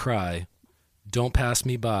Baby Cry, Don't Pass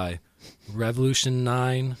Me By, Revolution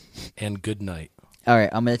 9, and Good Night. All right,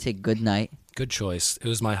 I'm gonna take Good Night. Good choice. It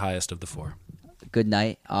was my highest of the 4. Good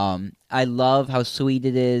Night. I love how sweet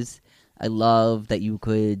it is. I love that you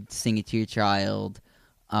could sing it to your child.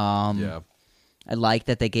 Yeah. I like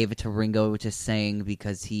that they gave it to Ringo to sing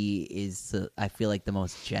because he is, I feel like, the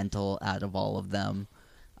most gentle out of all of them.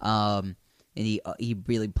 And he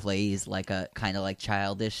really plays like a kind of like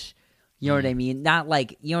childish. You know what I mean? Not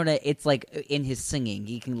like, you know what it's like in his singing.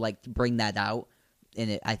 He can like bring that out.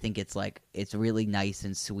 And I think it's like, it's really nice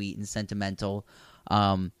and sweet and sentimental.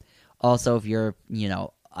 Also, if you're,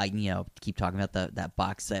 I keep talking about that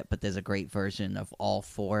box set, but there's a great version of all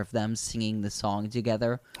 4 of them singing the song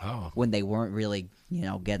together Oh. when they weren't really,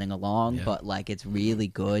 getting along. Yeah. But like it's really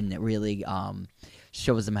good and it really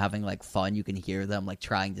shows them having like fun. You can hear them like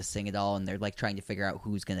trying to sing it all, and they're like trying to figure out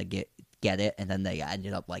who's gonna get it, and then they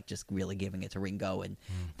ended up like just really giving it to Ringo. And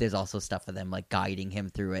there's also stuff of them like guiding him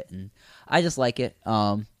through it, and I just like it.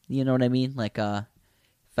 You know what I mean? Like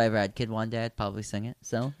if I ever had a kid one day, I'd probably sing it.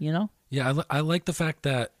 So Yeah, I like the fact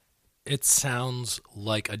that it sounds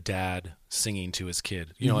like a dad singing to his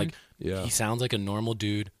kid. You know, like Yeah. he sounds like a normal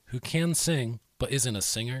dude who can sing but isn't a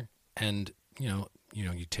singer. And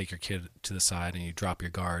you take your kid to the side and you drop your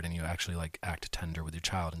guard and you actually like act tender with your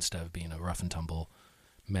child instead of being a rough and tumble,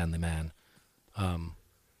 manly man.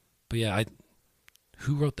 But yeah,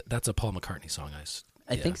 who wrote that? That's a Paul McCartney song.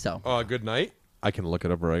 I think so. Good night. I can look it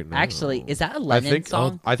up right now. Actually, is that a Lennon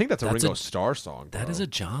song? I think that's a That's Ringo a- Starr song. That bro. is a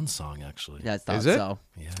John song, actually. Yeah, I thought Is it? so.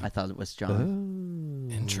 Yeah. I thought it was John.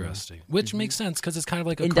 Interesting. Which makes sense because it's kind of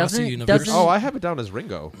like And across the doesn't- universe. doesn't- Oh, I have it down as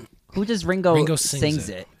Ringo. Who does Ringo, Ringo sings sings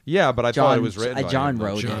it? Yeah, but I thought it was written by John him, but-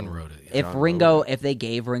 wrote it. John wrote it. Yeah. If John Ringo, wrote if they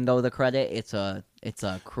gave Ringo the credit,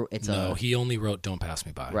 No, he only wrote "Don't Pass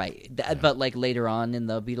Me By." right. But like later on in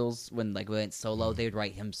the Beatles, when like we went solo, they'd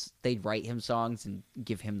write him songs and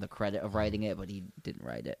give him the credit of writing it, but he didn't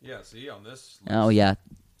write it. Yeah, see on this. Oh yeah,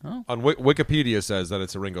 On Wikipedia says that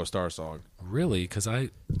it's a Ringo Starr song. Really? Because I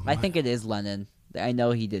think it is Lennon. I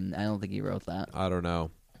know he didn't. I don't think he wrote that. I don't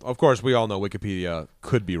know. Of course, we all know Wikipedia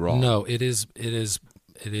could be wrong. no, it is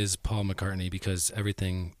Paul McCartney because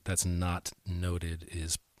everything that's not noted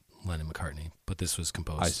is Lennon McCartney. But this was I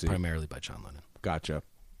composed see. primarily by John Lennon. Gotcha.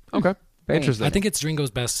 Okay. Very Interesting. I think it's Ringo's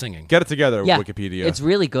best singing. Get it together, Yeah, Wikipedia. it's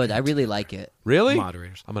really good. I really like it. really?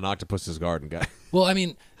 Moderators. I'm an Octopus's Garden guy. Well, I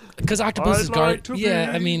mean, because Octopus is I'd guard. like to Yeah,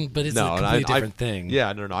 be- I mean, but it's No, a and completely I- different thing.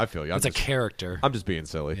 Yeah, no, I feel you. it's a character. I'm just being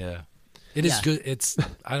silly. Yeah, it is Yeah. good. It's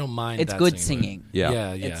I don't mind. It's that good singing. singing. Yeah.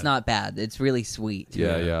 Yeah, yeah. It's not bad. It's really sweet.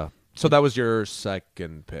 Yeah, Yeah. yeah. So that was your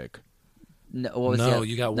second pick. No, what was No, the other-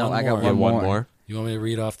 you got no, one I got more. You have one one more. You You want me to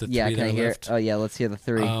read off the Yeah, three can that I are hear? left? Oh yeah, let's hear the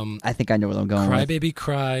three. I think I know what I'm going Cry with. Baby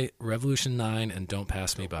Cry, Revolution 9, and Don't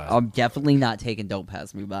Pass Me By. I'm definitely not taking "Don't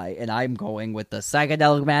Pass Me By," and I'm going with the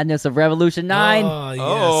psychedelic madness of Revolution 9. Oh, yes.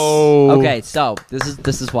 Oh. Okay, so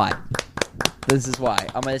this is why. This is why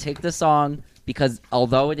I'm gonna take the song because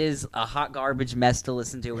although it is a hot garbage mess to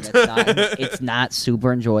listen to, and it's not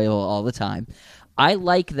super enjoyable all the time. I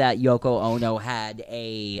like that Yoko Ono had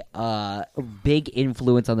a big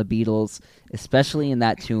influence on the Beatles, especially in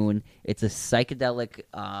that tune. It's a psychedelic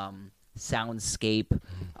soundscape.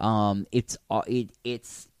 It's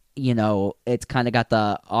it's kind of got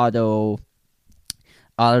the auto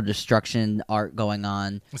destruction art going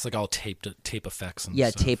on. It's like all tape effects and Yeah,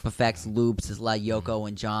 stuff. tape effects, loops. There's a lot of Yoko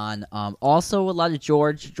and John. Also, a lot of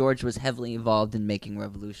George. George was heavily involved in making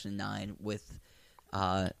Revolution 9 with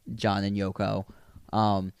John and Yoko.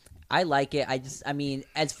 I like it. I mean,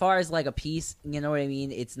 as far as like a piece, you know what I mean?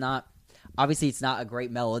 It's not a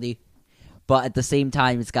great melody, but at the same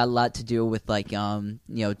time, it's got a lot to do with like,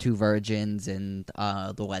 Two Virgins and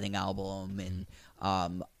the Wedding album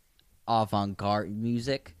and avant-garde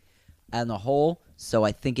music as a whole. So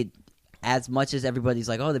I think it, as much as everybody's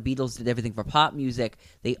like, oh, the Beatles did everything for pop music,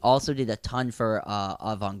 they also did a ton for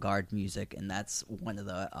avant-garde music, and that's one of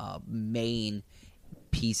the main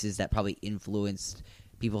pieces that probably influenced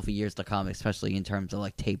people for years to come, especially in terms of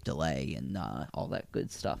like tape delay and all that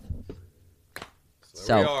good stuff.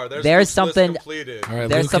 So there's something All right,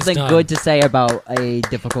 there's Luke is something done. good to say about a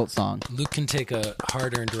difficult song. Luke can take a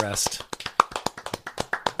hard-earned rest.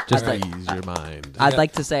 Just All right. ease your mind. I'd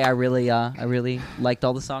like to say I really liked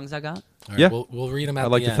all the songs I got. All right, Yeah. we'll read them at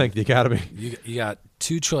I'd like the to end. thank the Academy. You got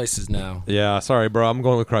two choices now. Yeah, sorry, bro. I'm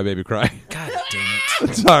going with Cry Baby Cry. God damn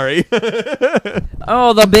it. Sorry.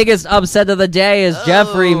 Oh, the biggest upset of the day is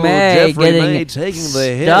Jeffrey May getting taking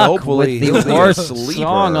the hit. stuck Hopefully with he'll the be a worst sleeper.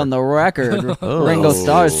 song on the record. Oh. Ringo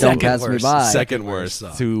Starr's "Don't Second Pass Me worst. By." Second worst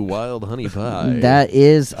to Wild Honey Pie. That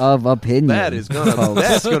is of opinion. That is gonna folks.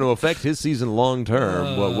 that's gonna affect his season long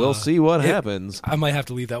term, but we'll see what happens. I might have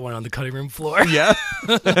to leave that one on the cutting room floor. Yeah.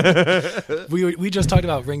 We just talked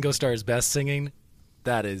about Ringo Starr's best singing.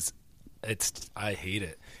 I hate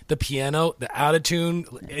it. The piano, the out of tune.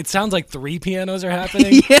 It sounds like three pianos are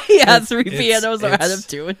happening. yeah, three pianos are out of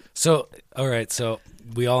tune. So, all right. So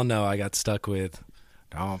we all know I got stuck with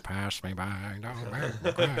 "Don't Pass Me By." Don't pass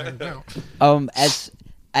me by, don't.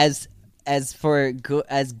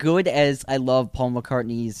 As good as I love Paul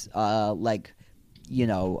McCartney's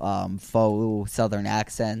faux Southern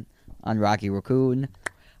accent on Rocky Raccoon,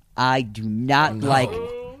 I do not like,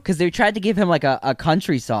 because they tried to give him like a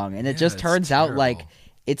country song, and it just it's turns out terrible. like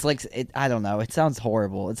it's like I don't know. It sounds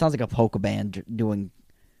horrible. It sounds like a polka band doing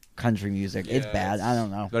country music. It's bad. I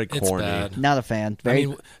don't know. Very It's corny. bad. Not a fan. I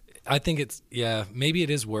mean, I think it's maybe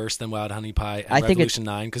it is worse than Wild Honey Pie and I think Revolution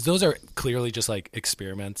 9 because those are clearly just like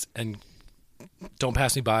experiments, and Don't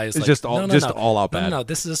Pass Me By is It's like, just all- no, just all out bad. No,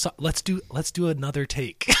 this is a let's do another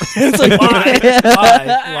take. It's like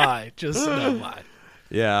why just no, why.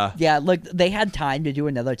 Yeah. Yeah, look, they had time to do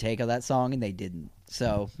another take of that song, and they didn't.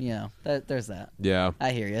 So, there's that. Yeah.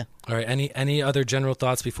 I hear you. All right, any other general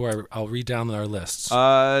thoughts before I'll read down our lists?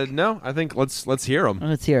 No, I think let's hear them.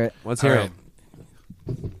 Let's hear it. Let's All hear right.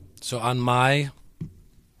 them. So on my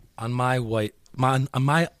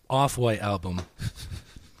Off-White album,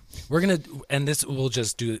 we're gonna, and this we'll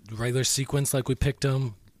just do regular sequence like we picked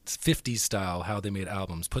them, 50s style, how they made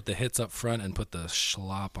albums. Put the hits up front and put the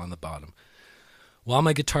schlop on the bottom. While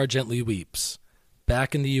My Guitar Gently Weeps,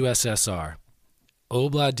 Back in the USSR,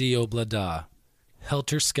 Obla Di Obla Da,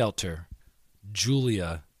 Helter Skelter,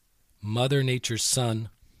 Julia, Mother Nature's Son,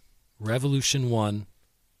 Revolution 1,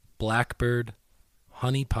 Blackbird,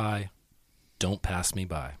 Honey Pie, Don't Pass Me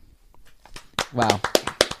By. Wow.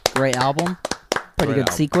 Great album. Pretty Great good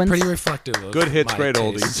album. sequence. Pretty reflective of Good hits, my great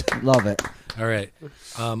taste. oldies. Love it. All right.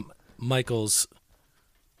 Michael's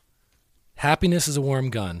Happiness is a Warm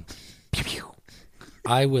Gun.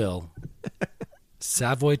 I Will.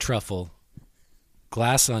 Savoy Truffle.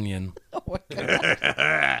 Glass Onion.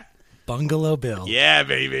 Bungalow Bill. Yeah,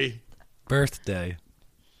 baby. Birthday.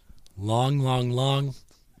 Long, long, long.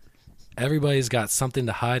 Everybody's got something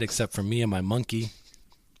to hide except for me and my monkey.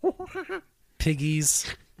 Piggies.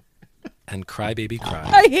 And Cry Baby Cry.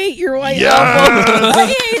 I hate your white album. I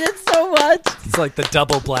hate it so much. It's like the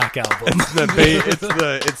double black album.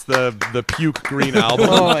 It's the puke green album.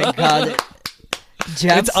 Oh my god.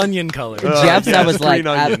 Jeff's, It's onion color. Jeff's, yeah, I was like,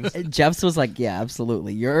 green onions. Jeff's was like, yeah,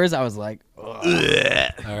 absolutely. Yours, I was like, All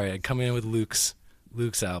right, coming in with Luke's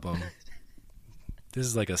album. This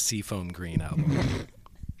is like a seafoam green album.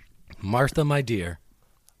 Martha, my dear,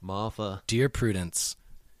 Martha. Dear Prudence,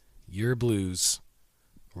 Your Blues,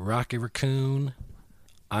 Rocket Raccoon,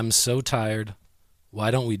 I'm So Tired,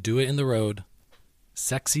 Why Don't We Do It in the Road,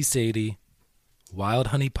 Sexy Sadie, Wild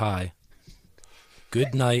Honey Pie,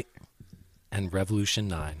 Good Night, and Revolution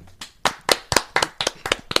 9.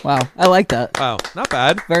 Wow, I like that. Wow, not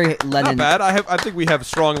bad. Very Lennon. Not bad. I think we have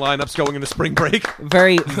strong lineups going into spring break.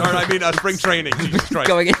 Very. Spring training. Jesus Christ.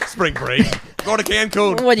 Going in. Spring break. Go to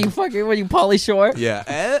Cancun. What are you Pauly Shore?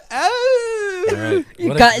 Yeah. All right. You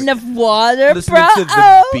What got a- enough water, Listening bro? to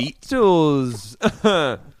the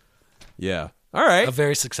Beatles. Yeah. All right. A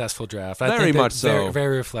very successful draft. I Very think that much so. Very,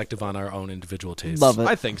 very reflective on our own individual tastes. Love it.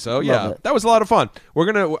 I think so. Love Yeah, it. that was a lot of fun. We're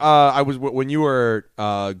gonna. I was when you were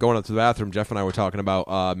going up to the bathroom. Jeff and I were talking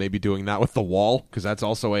about maybe doing that with The Wall, because that's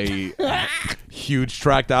also a huge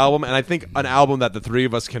tracked album, and I think an album that the three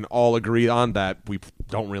of us can all agree on that we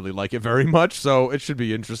don't really like it very much. So it should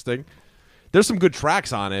be interesting. There's some good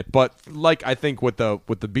tracks on it, but like I think with the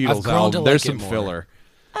Beatles grown to album, there's like it some more. filler.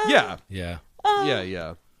 Yeah, Yeah.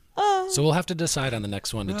 yeah. So we'll have to decide on the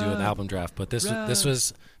next one to do an album draft. But this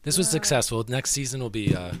was successful. Next season will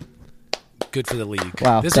be good for the league.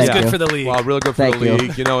 Wow, This was thank good you. for the league. Well, real good for Thank the you.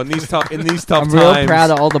 league. You know, in these tough I'm times. real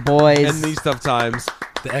proud of all the boys. In these tough times.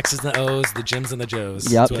 The X's and the O's, the Jims and the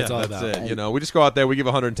Joes. Yep. That's what it's all that's about. it. You know, we just go out there, we give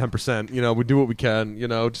 110%. You know, we do what we can. You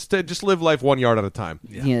know, just live life 1 yard at a time.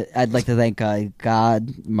 Yeah. You know, I'd like to thank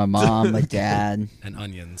God, my mom, my dad. And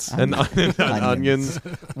onions. And onions,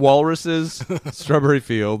 walruses, strawberry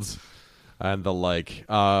fields, and the like.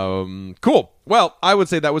 Cool. Well, I would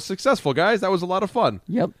say that was successful, guys. That was a lot of fun.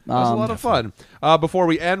 Yep. That was a lot of fun. Before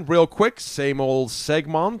we end, real quick, same old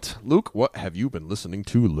segment. Luke, what have you been listening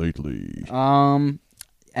to lately?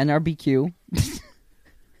 NRBQ.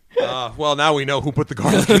 Well, now we know who put the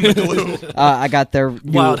garlic in the glue. I got their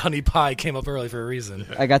Wild Honey Pie came up early for a reason.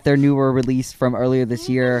 I got their newer release from earlier this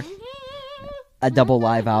year, a double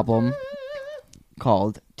live album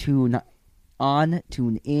called Tune On,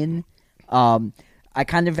 Tune In.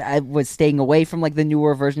 I was staying away from like the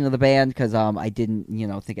newer version of the band because I didn't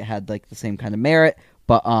think it had like the same kind of merit,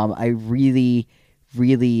 but I really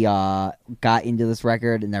got into this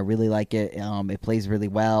record and I really like it. It plays really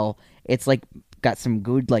well. It's like got some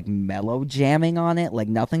good like mellow jamming on it, like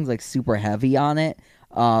nothing's like super heavy on it.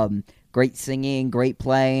 Great singing, great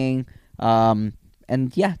playing, and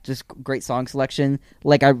yeah, just great song selection.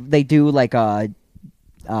 Like they do like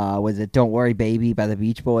was it Don't Worry Baby by the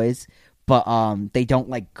Beach Boys, but they don't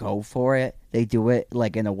like go for it. They do it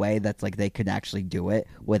like in a way that's like they could actually do it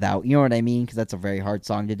without, you know what I mean? Because that's a very hard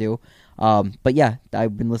song to do. But yeah,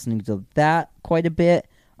 I've been listening to that quite a bit.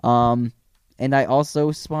 And I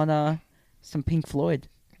also spun some Pink Floyd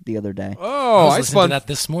the other day. Oh, I was listening to that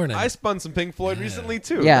this morning. I spun some Pink Floyd recently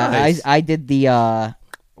too. Yeah, Nice. I did the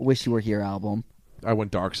Wish You Were Here album. I went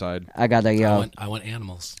Dark Side. I got a I want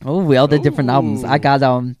animals. we all did different albums. Ooh. I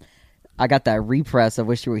got that repress of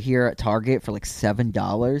Wish You Were Here at Target for like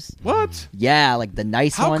 $7. What? Yeah, like the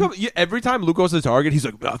nice How one. come every time Luke goes to Target, he's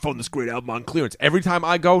like, I found this great album on clearance. Every time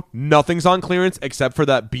I go, nothing's on clearance except for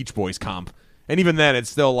that Beach Boys comp. And even then, it's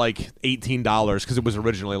still like $18 because it was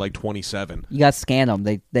originally like $27. You got to scan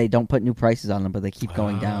them. They don't put new prices on them, but they keep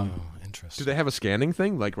going down. Oh, Do interesting. they have a scanning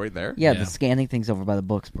thing like right there? Yeah, Yeah. the scanning thing's over by the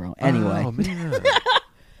books, bro. Anyway, Oh, man.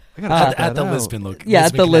 I gotta check At that the out. Lisbon location. yeah,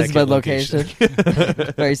 at the Connecticut Lisbon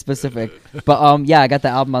location. Very specific. But yeah, I got the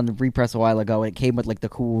album on the repress a while ago, and it came with like the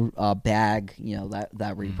cool bag,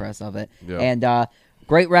 that repress of it. Yeah. And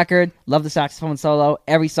great record. Love the saxophone solo.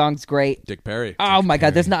 Every song's great. Dick Perry. Oh my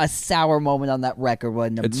god, there's not a sour moment on that record.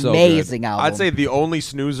 What an It's so amazing good. album. I'd say the only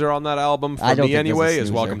snoozer on that album for I don't me think there's a anyway is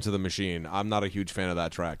snoozer. Welcome to the Machine. I'm not a huge fan of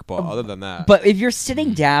that track, but other than that, But if you're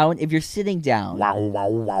sitting down, in your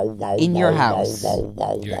house,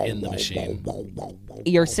 You're in the machine.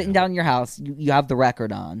 you're sitting down in your house, you have the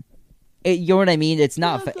record on. You know what I mean? It's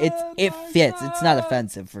not. It fits. It's not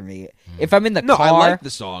offensive for me. If I'm in the no, car, I like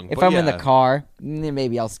the song. if but I'm in the yeah. car,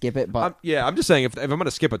 maybe I'll skip it. But I'm just saying if I'm going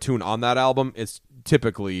to skip a tune on that album, it's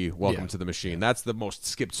typically Welcome Yeah. to the Machine. That's the most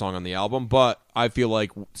skipped song on the album, but I feel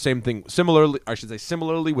like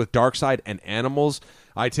similarly with Dark Side and Animals,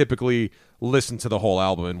 I typically listen to the whole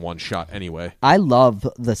album in one shot anyway. I love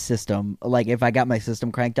the system. Like if I got my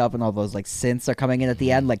system cranked up and all those like synths are coming in at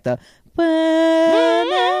the end, like the.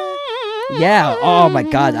 Yeah. Oh my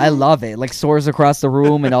god, I love it. Like soars across the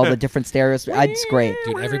room and all the different stereos. It's great.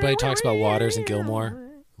 Dude, everybody talks about Waters and Gilmore.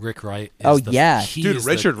 Rick Wright. Is Oh, the, yeah. he Dude, is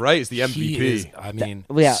Richard Wright is the he MVP. is- I mean,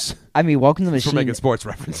 Yeah. I mean, Welcome to the For Machine. making sports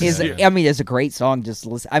references. Is Yeah. I mean, it's a great song. Just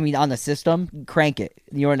listen. I mean, on the system, crank it.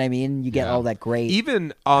 You know what I mean? You get Yeah. all that great.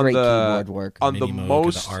 Even on Great the keyboard work. on the Mini Moog,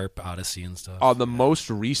 most the ARP Odyssey and stuff. on the most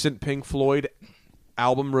recent Pink Floyd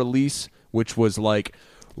album release, which was like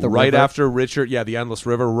right river? after Richard, the Endless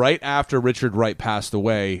River, right after Richard Wright passed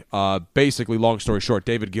away. Basically, long story short,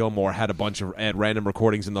 David Gilmour had a bunch of random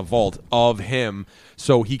recordings in the vault of him,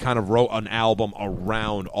 so he kind of wrote an album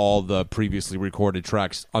around all the previously recorded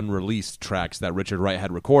tracks, unreleased tracks that Richard Wright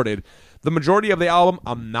had recorded. The majority of the album,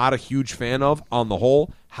 I'm not a huge fan of on the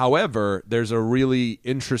whole. However, there's a really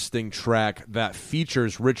interesting track that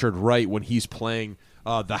features Richard Wright when he's playing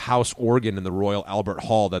the house organ in the Royal Albert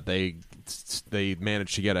Hall that they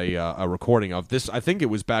managed to get a recording of. This, I think it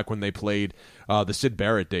was back when they played the Syd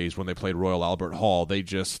Barrett days when they played Royal Albert Hall. They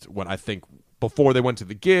just, before they went to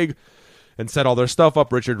the gig and set all their stuff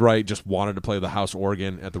up, Richard Wright just wanted to play the house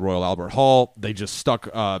organ at the Royal Albert Hall. They just stuck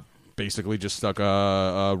a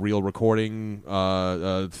real recording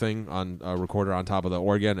thing on a recorder on top of the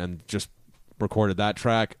organ and just recorded that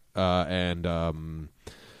track. I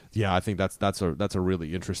think that's a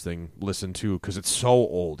really interesting listen too, because it's so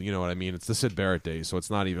old. You know what I mean? It's the Syd Barrett days, so it's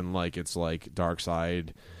not even like it's like Dark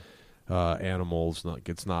Side, Animals. Like,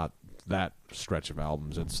 it's not that stretch of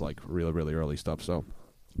albums. It's like really, really early stuff. So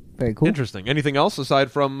Very cool. interesting. Anything else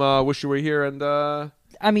aside from "Wish You Were Here" and The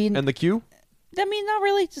Q? Not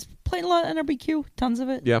really. Just playing a lot of NRBQ. Tons of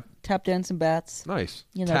it. Yeah, Tap Dancing Bats. nice.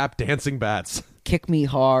 You know- Tap Dancing Bats. Kick Me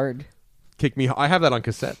Hard. Kick Me. I have that on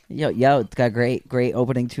cassette. Yo, it's got a great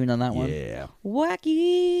opening tune on that one. Yeah.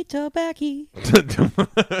 Wacky tobacco.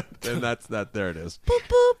 And that's that. There it is. Boop,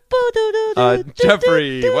 boop, boo, doo, doo, doo,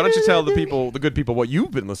 Jeffrey, doo, why don't you doo, tell doo, the doo. good people, what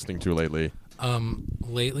you've been listening to lately?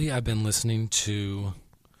 Lately, I've been listening to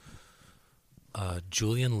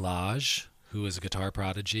Julian Lage, who is a guitar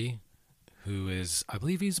prodigy, who is, I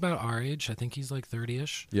believe he's about our age. I think he's like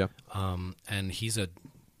 30-ish. Yeah. And he's I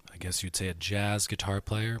guess you'd say a jazz guitar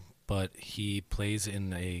player, but he plays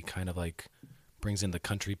in a kind of like, brings in the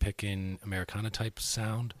country pickin' Americana type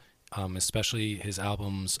sound, especially his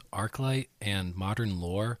albums Arclight and Modern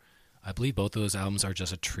Lore. I believe both of those albums are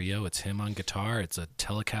just a trio. It's him on guitar. It's a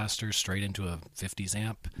Telecaster straight into a 50s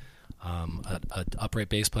amp, an upright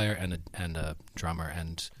bass player, and a drummer.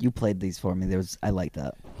 And You played these for me. I like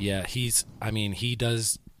that. yeah, he is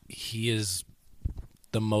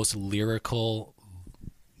the most lyrical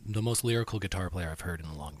guitar player I've heard in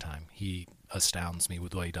a long time. He astounds me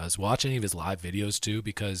with what he does. Watch any of his live videos too,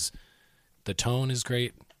 because the tone is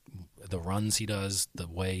great. The runs he does, the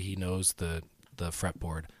way he knows the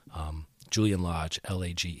fretboard. Julian Lage,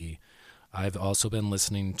 Lage. I've also been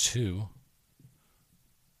listening to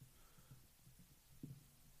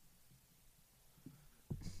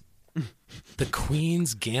the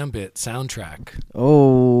Queen's Gambit soundtrack.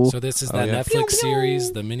 Oh. So this is Oh, that yeah. Netflix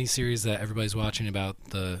series, the mini series that everybody's watching about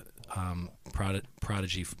the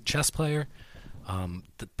prodigy chess player.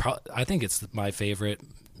 I think it's my favorite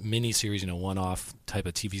mini series, one-off type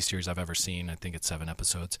of TV series I've ever seen. I think it's 7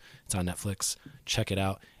 episodes. It's on Netflix. Check it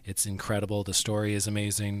out. It's incredible. The story is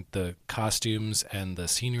amazing. The costumes and the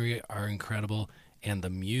scenery are incredible, and the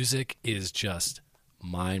music is just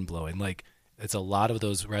mind-blowing. Like, it's a lot of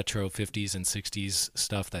those retro 50s and 60s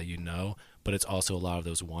stuff that but it's also a lot of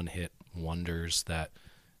those one-hit wonders that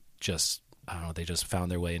just, I don't know, they just found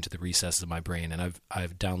their way into the recesses of my brain. And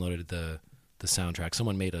I've downloaded the soundtrack.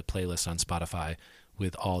 Someone made a playlist on Spotify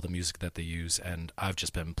with all the music that they use, and I've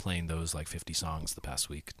just been playing those like 50 songs the past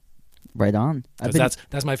week. Right on. 'Cause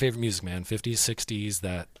that's my favorite music, man. 50s, 60s,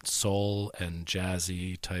 that soul and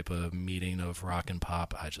jazzy type of meeting of rock and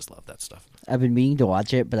pop. I just love that stuff. I've been meaning to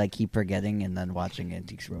watch it, but I keep forgetting and then watching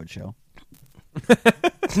Antiques Roadshow.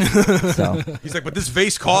 So, He's like, but this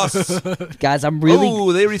vase costs. guys, I'm really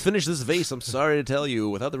Oh, they refinished this vase. I'm sorry to tell you.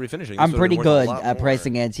 Without the refinishing, I'm this pretty would've been worth good a lot at more.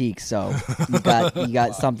 pricing antiques, so you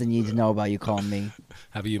got something you need to know about. You calling me?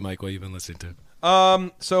 How about you, Mike? What have you been listening to?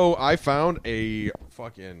 So I found a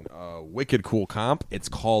fucking wicked cool comp. It's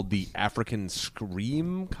called the African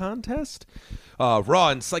Scream Contest. Raw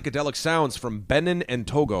and psychedelic sounds from Benin and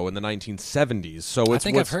Togo in the 1970s. So it's I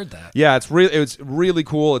think I've heard that. Yeah, it's really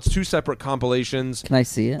cool. It's 2 separate compilations. Can I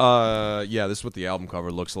see it? Yeah, this is what the album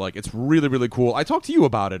cover looks like. It's really, really cool. I talked to you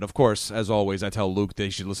about it, of course. As always, I tell Luke they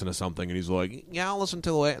should listen to something, and he's like, "Yeah, I'll listen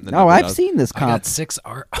to it." And then Oh, never I've does. seen this I comp. got 6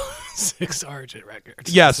 Argent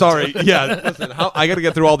records. Yeah, sorry. Yeah, listen, I got to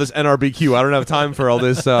get through all this NRBQ. I don't have time for all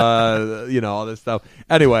this, all this stuff.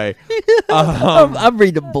 Anyway, I'm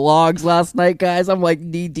reading blogs last night, guys. I'm like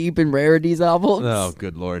knee deep in Rarities albums. oh,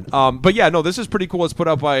 good lord. But yeah, no, this is pretty cool. It's put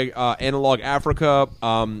out by Analog Africa.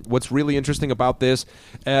 What's really interesting about this,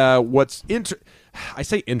 I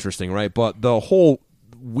say interesting, right? But the whole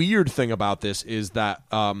weird thing about this is that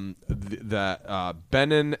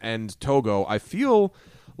Benin and Togo, I feel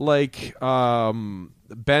like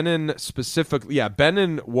Benin specifically,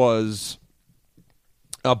 Benin was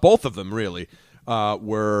both of them really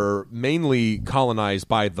were mainly colonized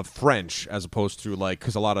by the French, as opposed to like,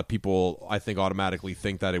 because a lot of people I think automatically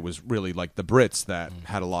think that it was really like the Brits that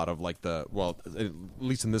had a lot of like at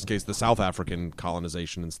least in this case, the South African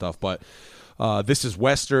colonization and stuff. But this is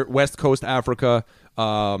West Coast Africa.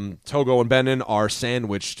 Togo and Benin are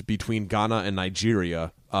sandwiched between Ghana and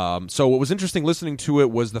Nigeria. So what was interesting listening to it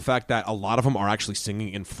was the fact that a lot of them are actually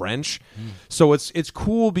singing in French. So it's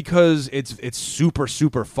cool because it's super,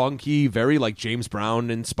 super funky, very like James Brown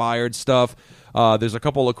inspired stuff. There's a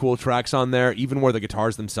couple of cool tracks on there, even where the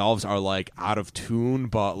guitars themselves are like out of tune,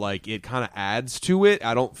 but like it kind of adds to it.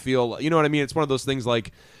 I don't feel, you know what I mean? It's one of those things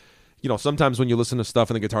like, you know, sometimes when you listen to stuff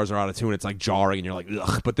and the guitars are out of tune, it's like jarring and you're like,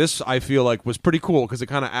 ugh. But this, I feel like, was pretty cool because it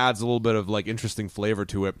kind of adds a little bit of like interesting flavor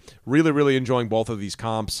to it. Really, really enjoying both of these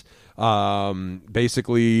comps.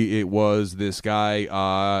 Basically, it was this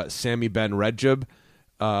guy, Sami Ben Rejeb,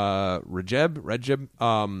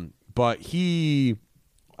 but he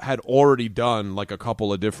had already done like a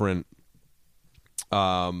couple of different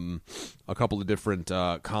comps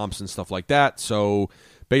and stuff like that. So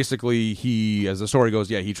basically, he, as the story goes,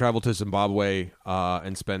 he traveled to Zimbabwe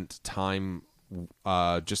and spent time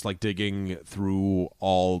just like digging through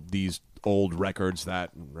all these old records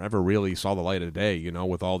that never really saw the light of day, you know,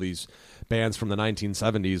 with all these bands from the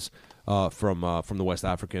 1970s from the West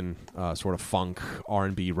African sort of funk,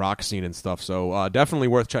 R&B, rock scene and stuff. So definitely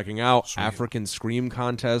worth checking out. Sweet. African Scream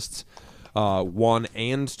Contests 1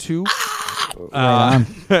 and 2.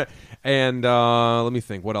 And let me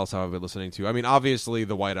think, what else have I been listening to? I mean, obviously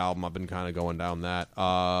the White Album, I've been kind of going down that.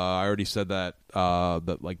 I already said that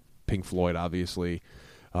like Pink Floyd, obviously.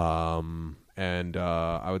 And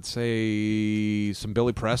I would say some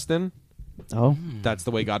Billy Preston. Oh, That's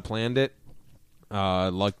the Way God Planned It. I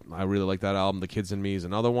really like that album. The Kids in Me is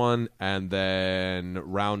another one. And then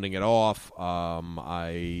rounding it off,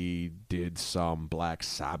 I did some Black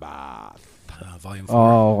Sabbath. Volume 4.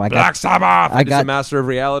 Oh, Black Sabbath! I did got some Master of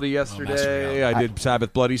Reality yesterday. Master of Reality. I did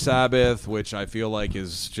Sabbath Bloody Sabbath, which I feel like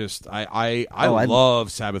is just... I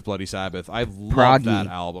love Sabbath Bloody Sabbath. I love Proggy. that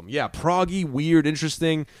album. Yeah, proggy, weird,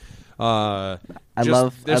 interesting. I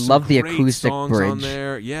love the acoustic songs bridge on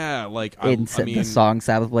there. Yeah, like in the song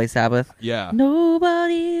Sabbath Bloody Sabbath. Yeah.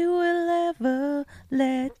 Nobody will ever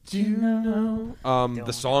let you know.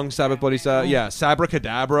 The song Sabbath Bloody Sabbath. Yeah,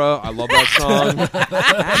 Sabracadabra. I love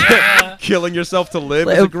that song. Killing Yourself to Live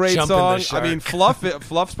is a great Jumping the song. I Shark. mean,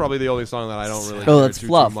 Fluff's probably the only song that I don't really. Oh, care it's too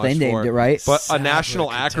Fluff. much They named for. it, right? But A National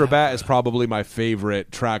Sabracadabra. Acrobat is probably my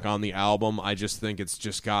favorite track on the album. I just think it's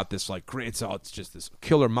just got this like great. It's just this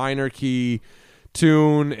killer minor key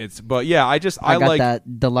tune. I got like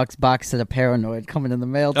that deluxe box set of Paranoid coming in the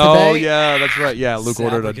mail today. Oh yeah, that's right. Yeah, Luke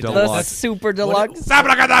ordered a Sabracadabra. The deluxe. super deluxe. What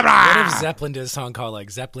Sabracadabra! if Zeppelin did a song called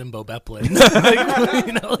like Zeppelin Bo Beplin? Like,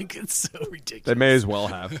 you know, like it's so ridiculous. They may as well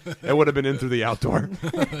have. It would have been in through the outdoor.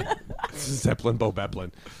 Zeppelin, Bo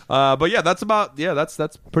Beplin. But yeah, that's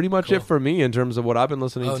pretty much Cool. it for me in terms of what I've been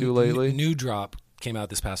listening to lately. New drop came out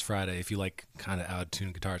this past Friday. If you like kind of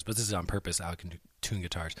out-tuned guitars, but this is on purpose out-tuned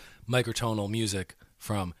guitars. Microtonal music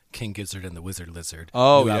from King Gizzard and the Wizard Lizard.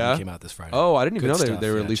 Oh, New album yeah? came out this Friday. Oh, I didn't even Good know stuff. they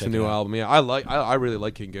Yeah, released a check new it out. album. Yeah, I really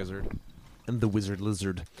like King Gizzard and the Wizard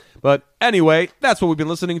Lizard. But anyway, that's what we've been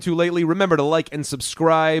listening to lately. Remember to like and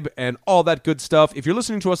subscribe and all that good stuff. If you're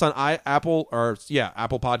listening to us on Apple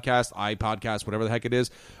Podcast, iPodcast, whatever the heck it is,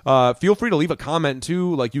 feel free to leave a comment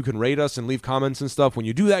too. Like you can rate us and leave comments and stuff. When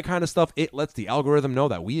you do that kind of stuff, it lets the algorithm know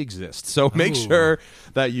that we exist. So make Ooh. sure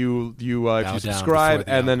that you if you down subscribe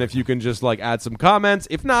before the and then if you can just like add some comments.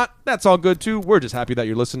 If not, that's all good too. We're just happy that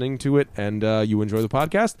you're listening to it and you enjoy the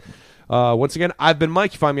podcast. Once again, I've been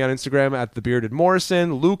Mike. You find me on Instagram at The Bearded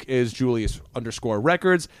Morrison. Luke is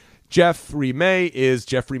Julius_Records. Jeffrey May is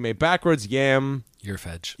Jeffrey May backwards. Yam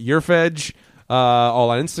Yerfedge. All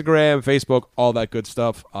on Instagram, Facebook, all that good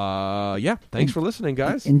stuff. Yeah, thanks for listening,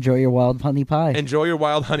 guys. Enjoy your wild honey pie. Enjoy your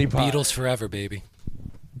wild honey pie. Beatles forever, baby.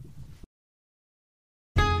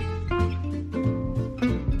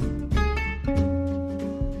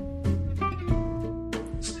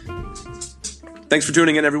 Thanks for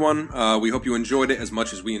tuning in, everyone. We hope you enjoyed it as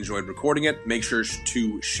much as we enjoyed recording it. Make sure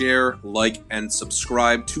to share, like, and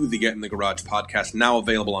subscribe to the Get in the Garage podcast, now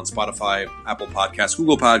available on Spotify, Apple Podcasts,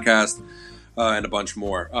 Google Podcasts, and a bunch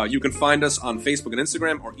more. You can find us on Facebook and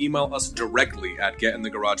Instagram or email us directly at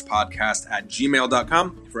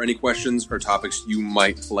getinthegaragepodcast@gmail.com for any questions or topics you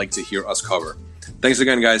might like to hear us cover. Thanks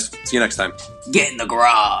again, guys. See you next time. Get in the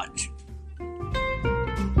garage.